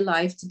not be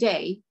alive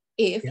today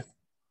if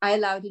I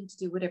allowed him to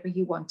do whatever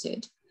he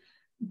wanted.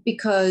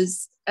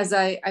 Because as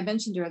I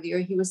mentioned earlier,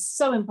 he was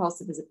so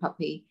impulsive as a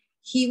puppy.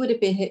 He would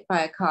have been hit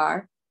by a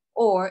car,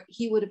 or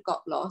he would have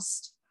got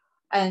lost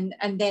and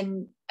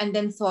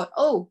then thought,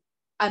 oh,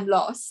 I'm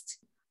lost.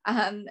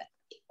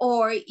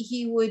 Or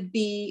he would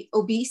be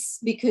obese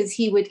because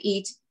he would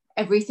eat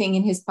everything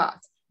in his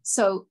path.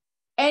 So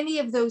any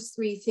of those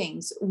three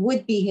things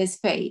would be his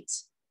fate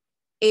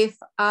if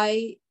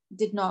I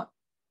did not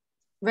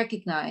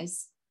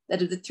recognize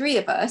that of the three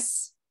of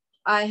us,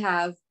 I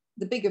have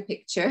the bigger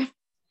picture,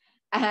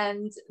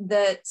 and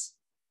that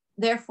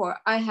therefore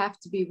I have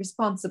to be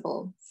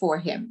responsible for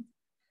him.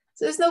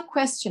 So there's no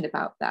question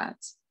about that.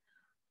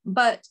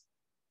 But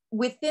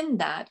within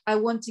that, I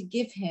want to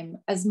give him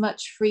as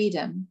much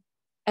freedom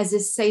as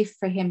is safe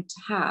for him to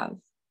have.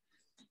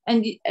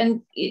 And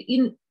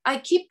you know, I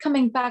keep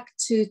coming back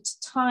to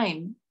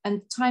time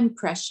and time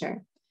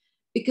pressure,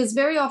 because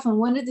very often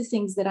one of the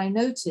things that I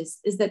notice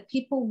is that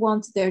people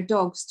want their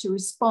dogs to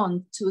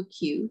respond to a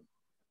cue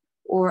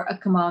or a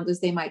command as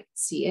they might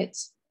see it,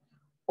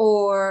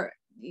 or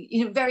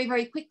you know, very,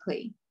 very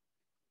quickly.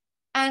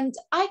 And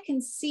I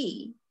can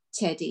see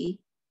Teddy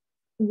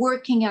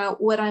working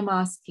out what I'm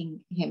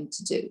asking him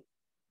to do.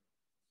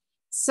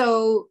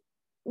 So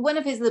one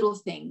of his little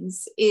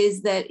things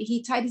is that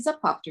he tidies up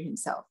after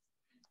himself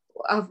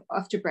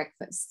after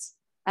breakfast.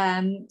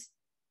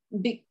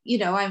 You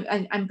know,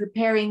 I'm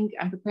preparing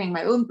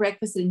my own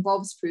breakfast. It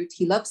involves fruit.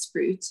 He loves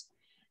fruit,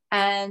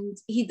 and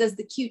he does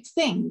the cute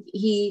thing.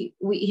 He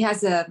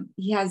has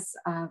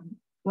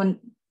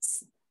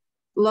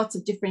lots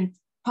of different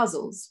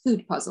puzzles,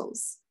 food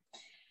puzzles,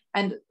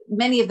 and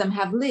many of them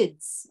have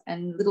lids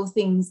and little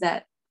things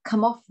that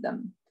come off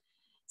them.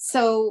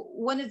 So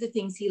one of the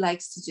things he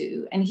likes to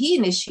do, and he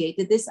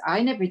initiated this,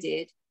 I never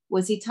did,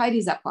 was he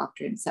tidies up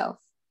after himself,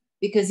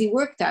 because he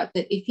worked out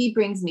that if he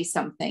brings me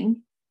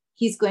something,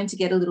 he's going to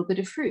get a little bit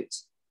of fruit.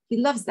 He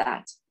loves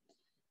that.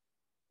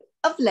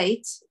 Of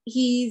late,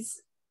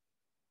 he's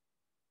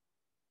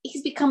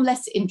become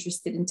less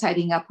interested in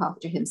tidying up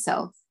after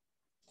himself.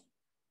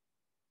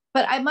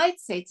 But I might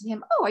say to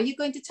him, oh, are you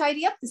going to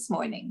tidy up this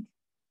morning?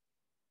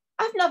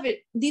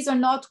 These are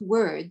not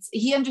words.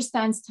 He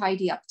understands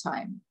tidy up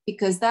time,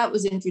 because that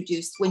was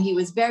introduced when he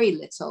was very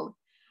little,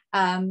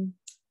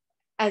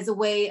 as a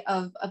way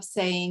of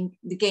saying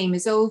the game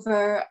is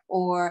over,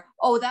 or,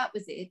 oh, that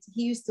was it.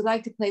 He used to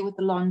like to play with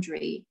the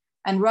laundry.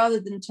 And rather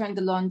than turn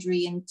the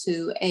laundry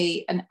into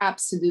an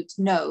absolute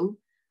no,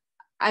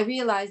 I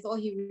realized all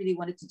he really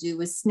wanted to do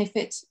was sniff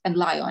it and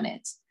lie on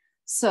it.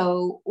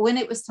 So when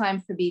it was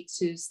time for me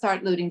to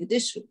start loading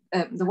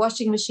the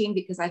washing machine,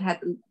 because I'd had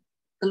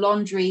the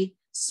laundry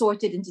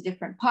sorted into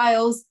different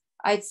piles,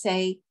 I'd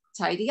say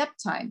tidy up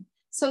time.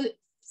 So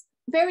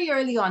very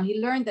early on,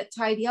 he learned that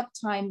tidy up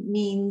time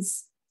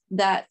means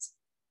that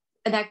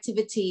an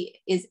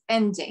activity is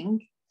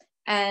ending.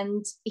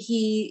 And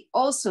he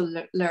also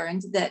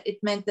learned that it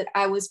meant that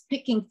I was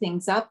picking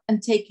things up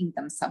and taking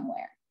them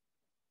somewhere.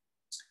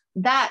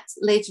 That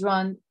later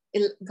on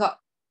it got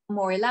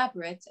more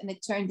elaborate, and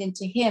it turned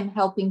into him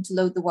helping to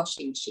load the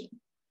washing machine.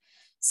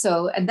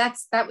 So, and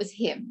that was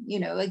him, you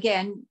know,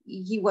 again,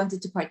 he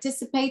wanted to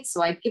participate.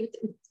 So I'd give it,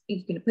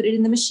 you're going to put it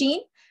in the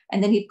machine,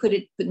 and then he'd put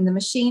it in the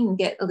machine and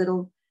get a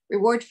little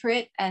reward for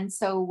it. And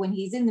so when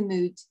he's in the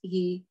mood,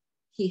 he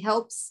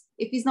helps.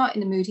 If he's not in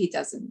the mood, he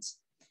doesn't.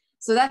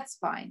 So that's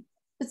fine.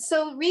 But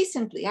so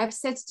recently I've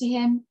said to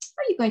him,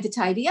 are you going to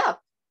tidy up?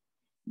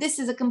 This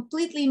is a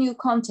completely new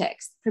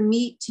context for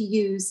me to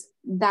use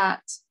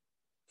that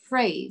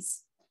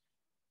phrase.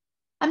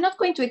 I'm not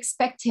going to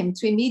expect him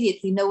to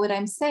immediately know what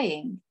I'm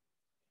saying,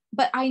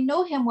 but I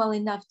know him well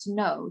enough to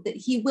know that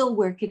he will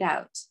work it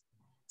out.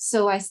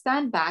 So I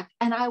stand back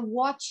and I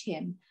watch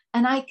him,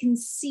 and I can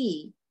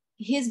see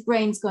his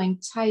brain's going,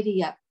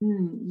 tidy up.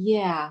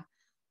 Yeah,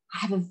 I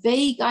have a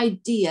vague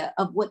idea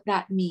of what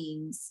that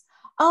means.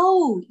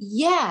 Oh,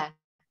 yeah,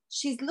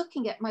 she's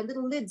looking at my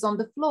little lids on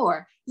the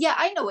floor. Yeah,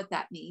 I know what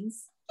that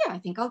means. Yeah, I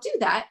think I'll do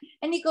that.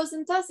 And he goes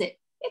and does it.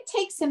 It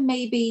takes him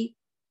maybe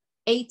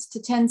 8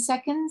 to 10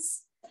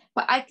 seconds,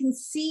 but I can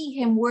see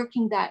him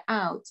working that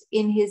out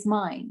in his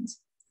mind.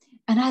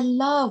 And I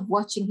love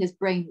watching his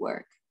brain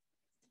work.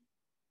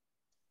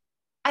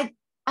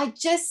 I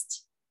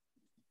just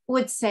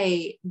would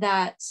say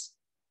that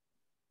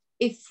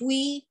if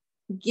we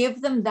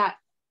give them that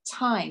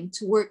time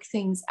to work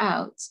things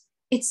out,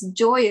 it's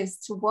joyous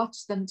to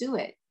watch them do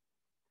it.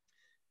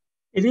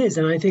 It is.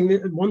 And I think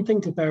that one thing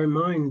to bear in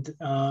mind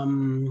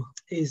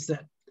is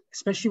that,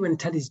 especially when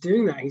Teddy's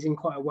doing that, he's in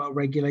quite a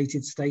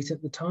well-regulated state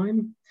at the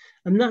time.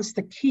 And that's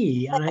the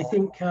key. And I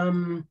think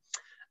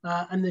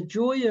And the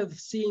joy of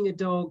seeing a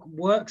dog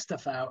work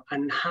stuff out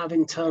and have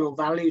internal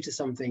value to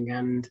something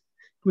and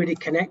really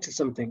connect to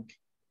something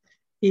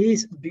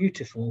is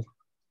beautiful.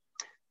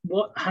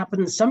 What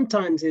happens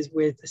sometimes is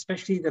with,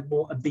 especially the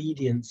more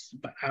obedience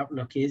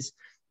outlook, is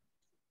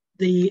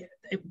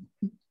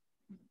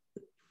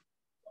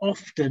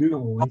often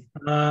always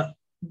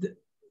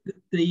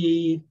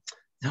the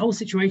whole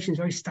situation is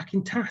very stuck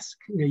in task.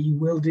 You know, you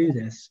will do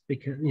this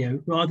because, you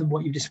know, rather than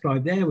what you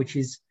described there, which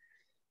is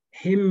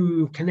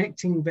him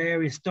connecting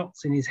various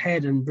dots in his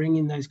head and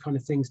bringing those kind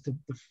of things to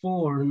the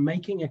fore and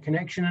making a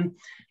connection. And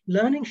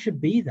learning should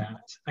be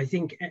that. I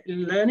think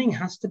learning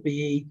has to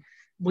be,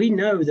 we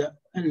know that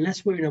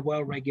unless we're in a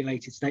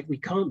well-regulated state, we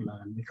can't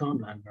learn. We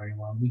can't learn very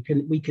well. We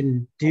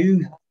can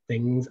do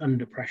things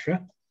under pressure.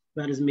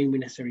 That doesn't mean we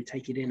necessarily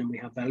take it in and we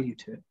have value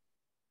to it.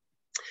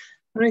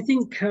 And I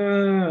think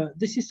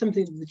this is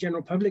something that the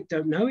general public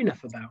don't know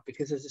enough about,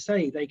 because as I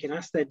say, they can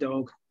ask their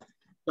dog,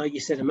 like you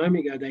said a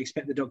moment ago, they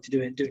expect the dog to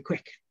do it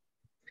quick.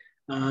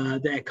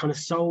 They're kind of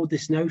sold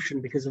this notion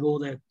because of all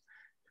the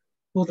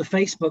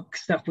Facebook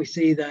stuff we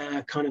see,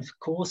 the kind of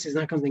courses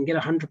and that kind of thing,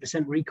 get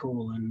 100%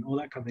 recall and all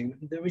that kind of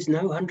thing. There is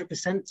no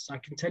 100%. I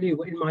can tell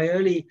you, in my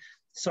early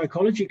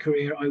psychology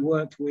career, I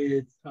worked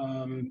with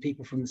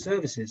people from the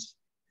services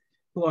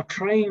who are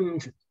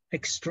trained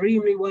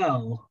extremely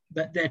well,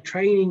 but their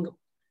training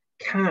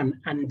can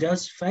and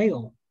does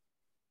fail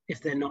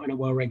if they're not in a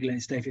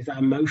well-regulated state, if that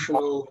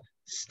emotional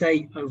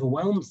state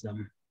overwhelms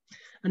them.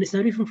 And it's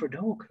no different for a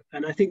dog.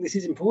 And I think this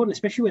is important,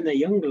 especially when they're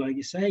younger, like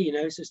you say, you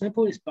know, so it's no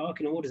point in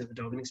barking orders at the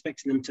dog and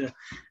expecting them to,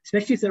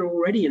 especially if they're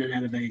already in an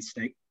elevated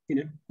state,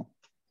 you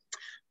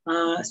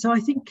know. So I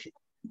think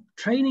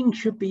training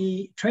for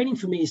me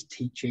is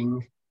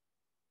teaching.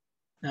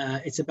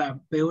 It's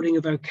about building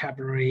a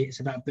vocabulary. It's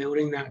about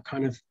building that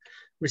kind of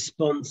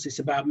response. It's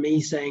about me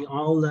saying,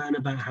 I'll learn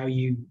about how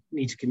you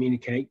need to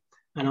communicate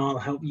and I'll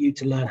help you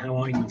to learn how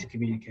I need to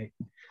communicate.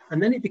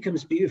 And then it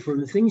becomes beautiful.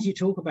 And the things you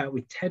talk about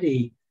with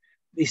Teddy,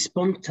 these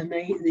kind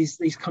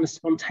of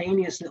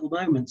spontaneous little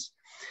moments.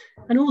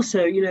 And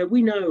also, you know,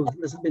 we know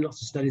there's been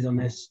lots of studies on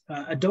this.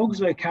 A dog's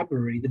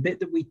vocabulary, the bit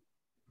that we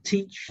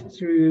teach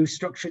through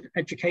structured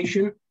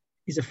education,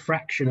 is a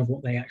fraction of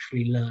what they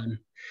actually learn.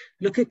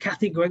 Look at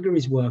Kathy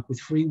Gregory's work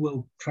with free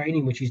will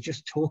training, which is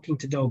just talking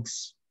to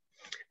dogs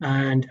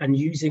and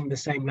using the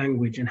same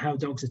language and how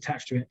dogs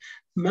attach to it.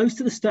 Most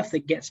of the stuff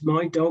that gets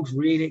my dogs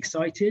really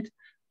excited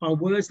are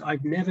words that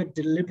I've never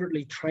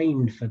deliberately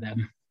trained for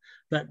them.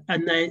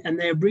 And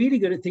they're really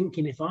good at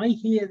thinking, if I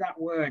hear that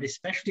word,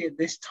 especially at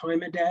this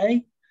time of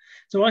day.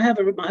 So my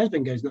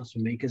husband goes nuts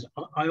with me because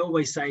I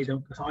always say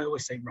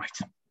right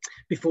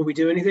before we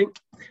do anything.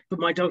 But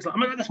my dog's like, oh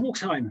my God, that's walk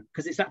time,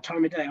 because it's that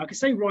time of day. I could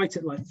say right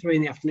at like 3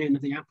 PM,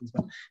 nothing happens.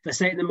 But if I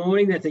say it in the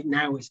morning, they think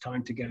now it's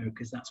time to go,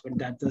 because that's when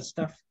Dad does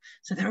stuff.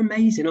 So they're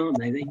amazing, aren't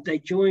they? They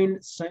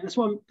join. So that's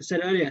what I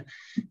said earlier.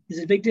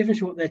 There's a big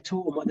difference in what they're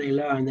taught and what they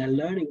learn. They're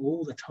learning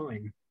all the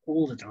time.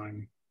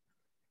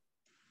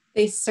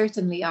 They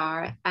certainly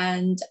are.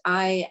 And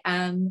I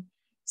am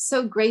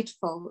so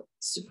grateful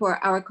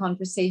for our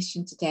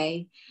conversation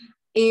today.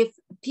 If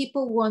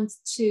people want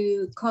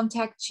to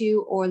contact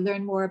you or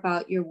learn more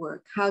about your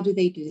work, how do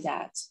they do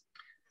that?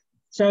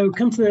 So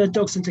come to the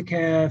Dog Centre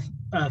Care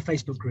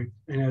Facebook group.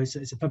 You know,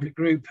 it's a public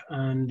group,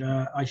 and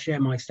I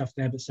share my stuff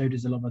there, but so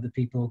does a lot of other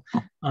people.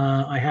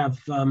 I have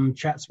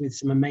chats with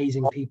some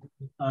amazing people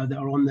that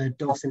are on the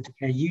Dog Centre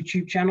Care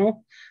YouTube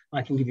channel.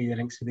 I can give you the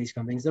links for these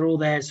kind of things. They're all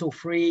there. It's all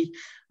free.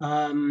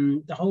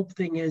 The whole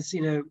thing is,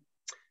 you know,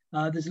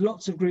 there's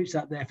lots of groups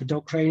out there for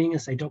dog training. I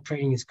say dog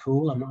training is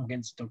cool. I'm not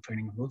against dog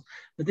training, of course,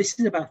 but this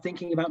is about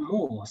thinking about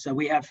more. So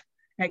we have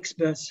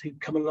experts who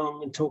come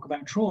along and talk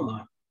about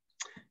trauma,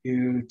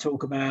 who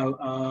talk about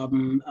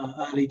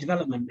early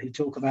development, who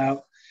talk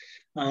about,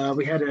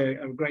 we had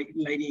a great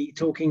lady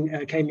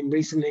came in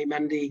recently,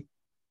 Mandy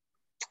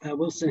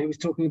Wilson, who was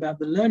talking about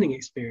the learning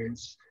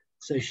experience.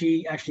 So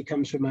she actually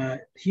comes from a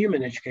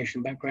human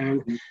education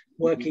background,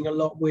 working a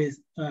lot with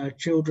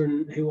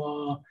children who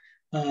are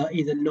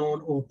either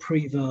non or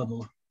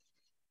pre-verbal,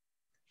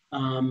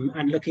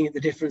 and looking at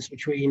the difference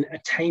between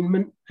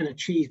attainment and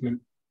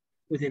achievement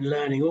within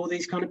learning. All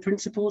these kind of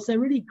principles, they're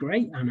really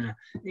great, Anna.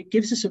 It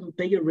gives us a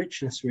bigger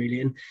richness, really,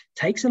 and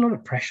takes a lot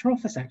of pressure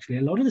off us, actually.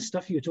 A lot of the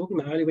stuff you were talking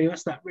about earlier, when you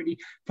asked that really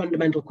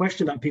fundamental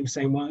question about people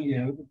saying, well, you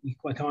know,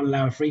 I can't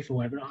allow a free for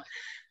whatever.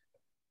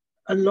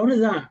 A lot of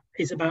that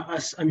is about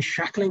us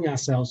unshackling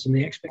ourselves from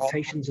the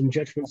expectations and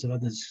judgments of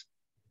others,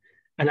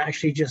 and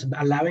actually just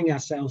allowing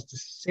ourselves to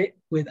sit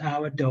with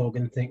our dog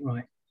and think,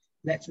 right,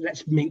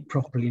 let's meet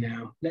properly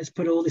now. Let's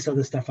put all this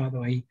other stuff out of the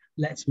way.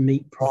 Let's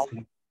meet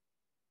properly.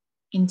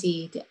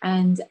 Indeed,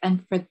 and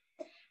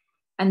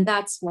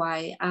that's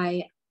why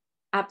I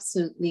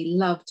absolutely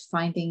loved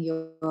finding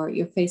your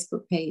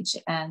Facebook page,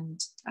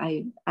 and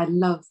I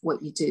love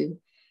what you do.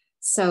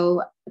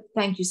 So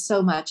thank you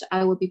so much.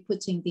 I will be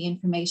putting the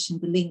information,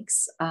 the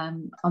links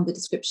on the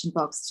description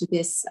box to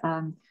this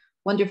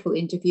wonderful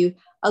interview,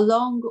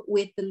 along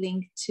with the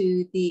link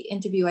to the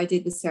interview I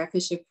did with Sarah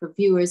Fisher for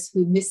viewers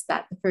who missed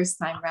that the first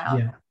time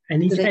round. Yeah,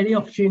 Any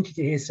opportunity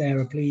to hear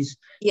Sarah, please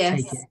Yes.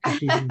 take it, because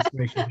she's an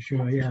inspiration for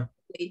sure. Yeah.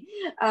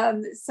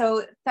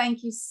 So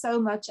thank you so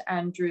much,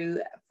 Andrew,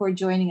 for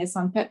joining us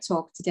on Pet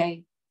Talk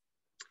today.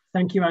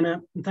 Thank you,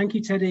 Anna, and thank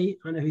you, Teddy.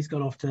 I know he's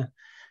gone off to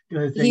do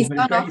other things,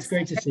 but it's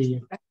great to see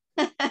you.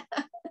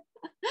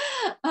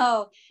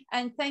 Oh,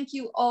 and thank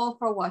you all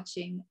for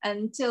watching.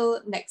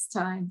 Until next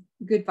time,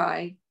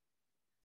 goodbye.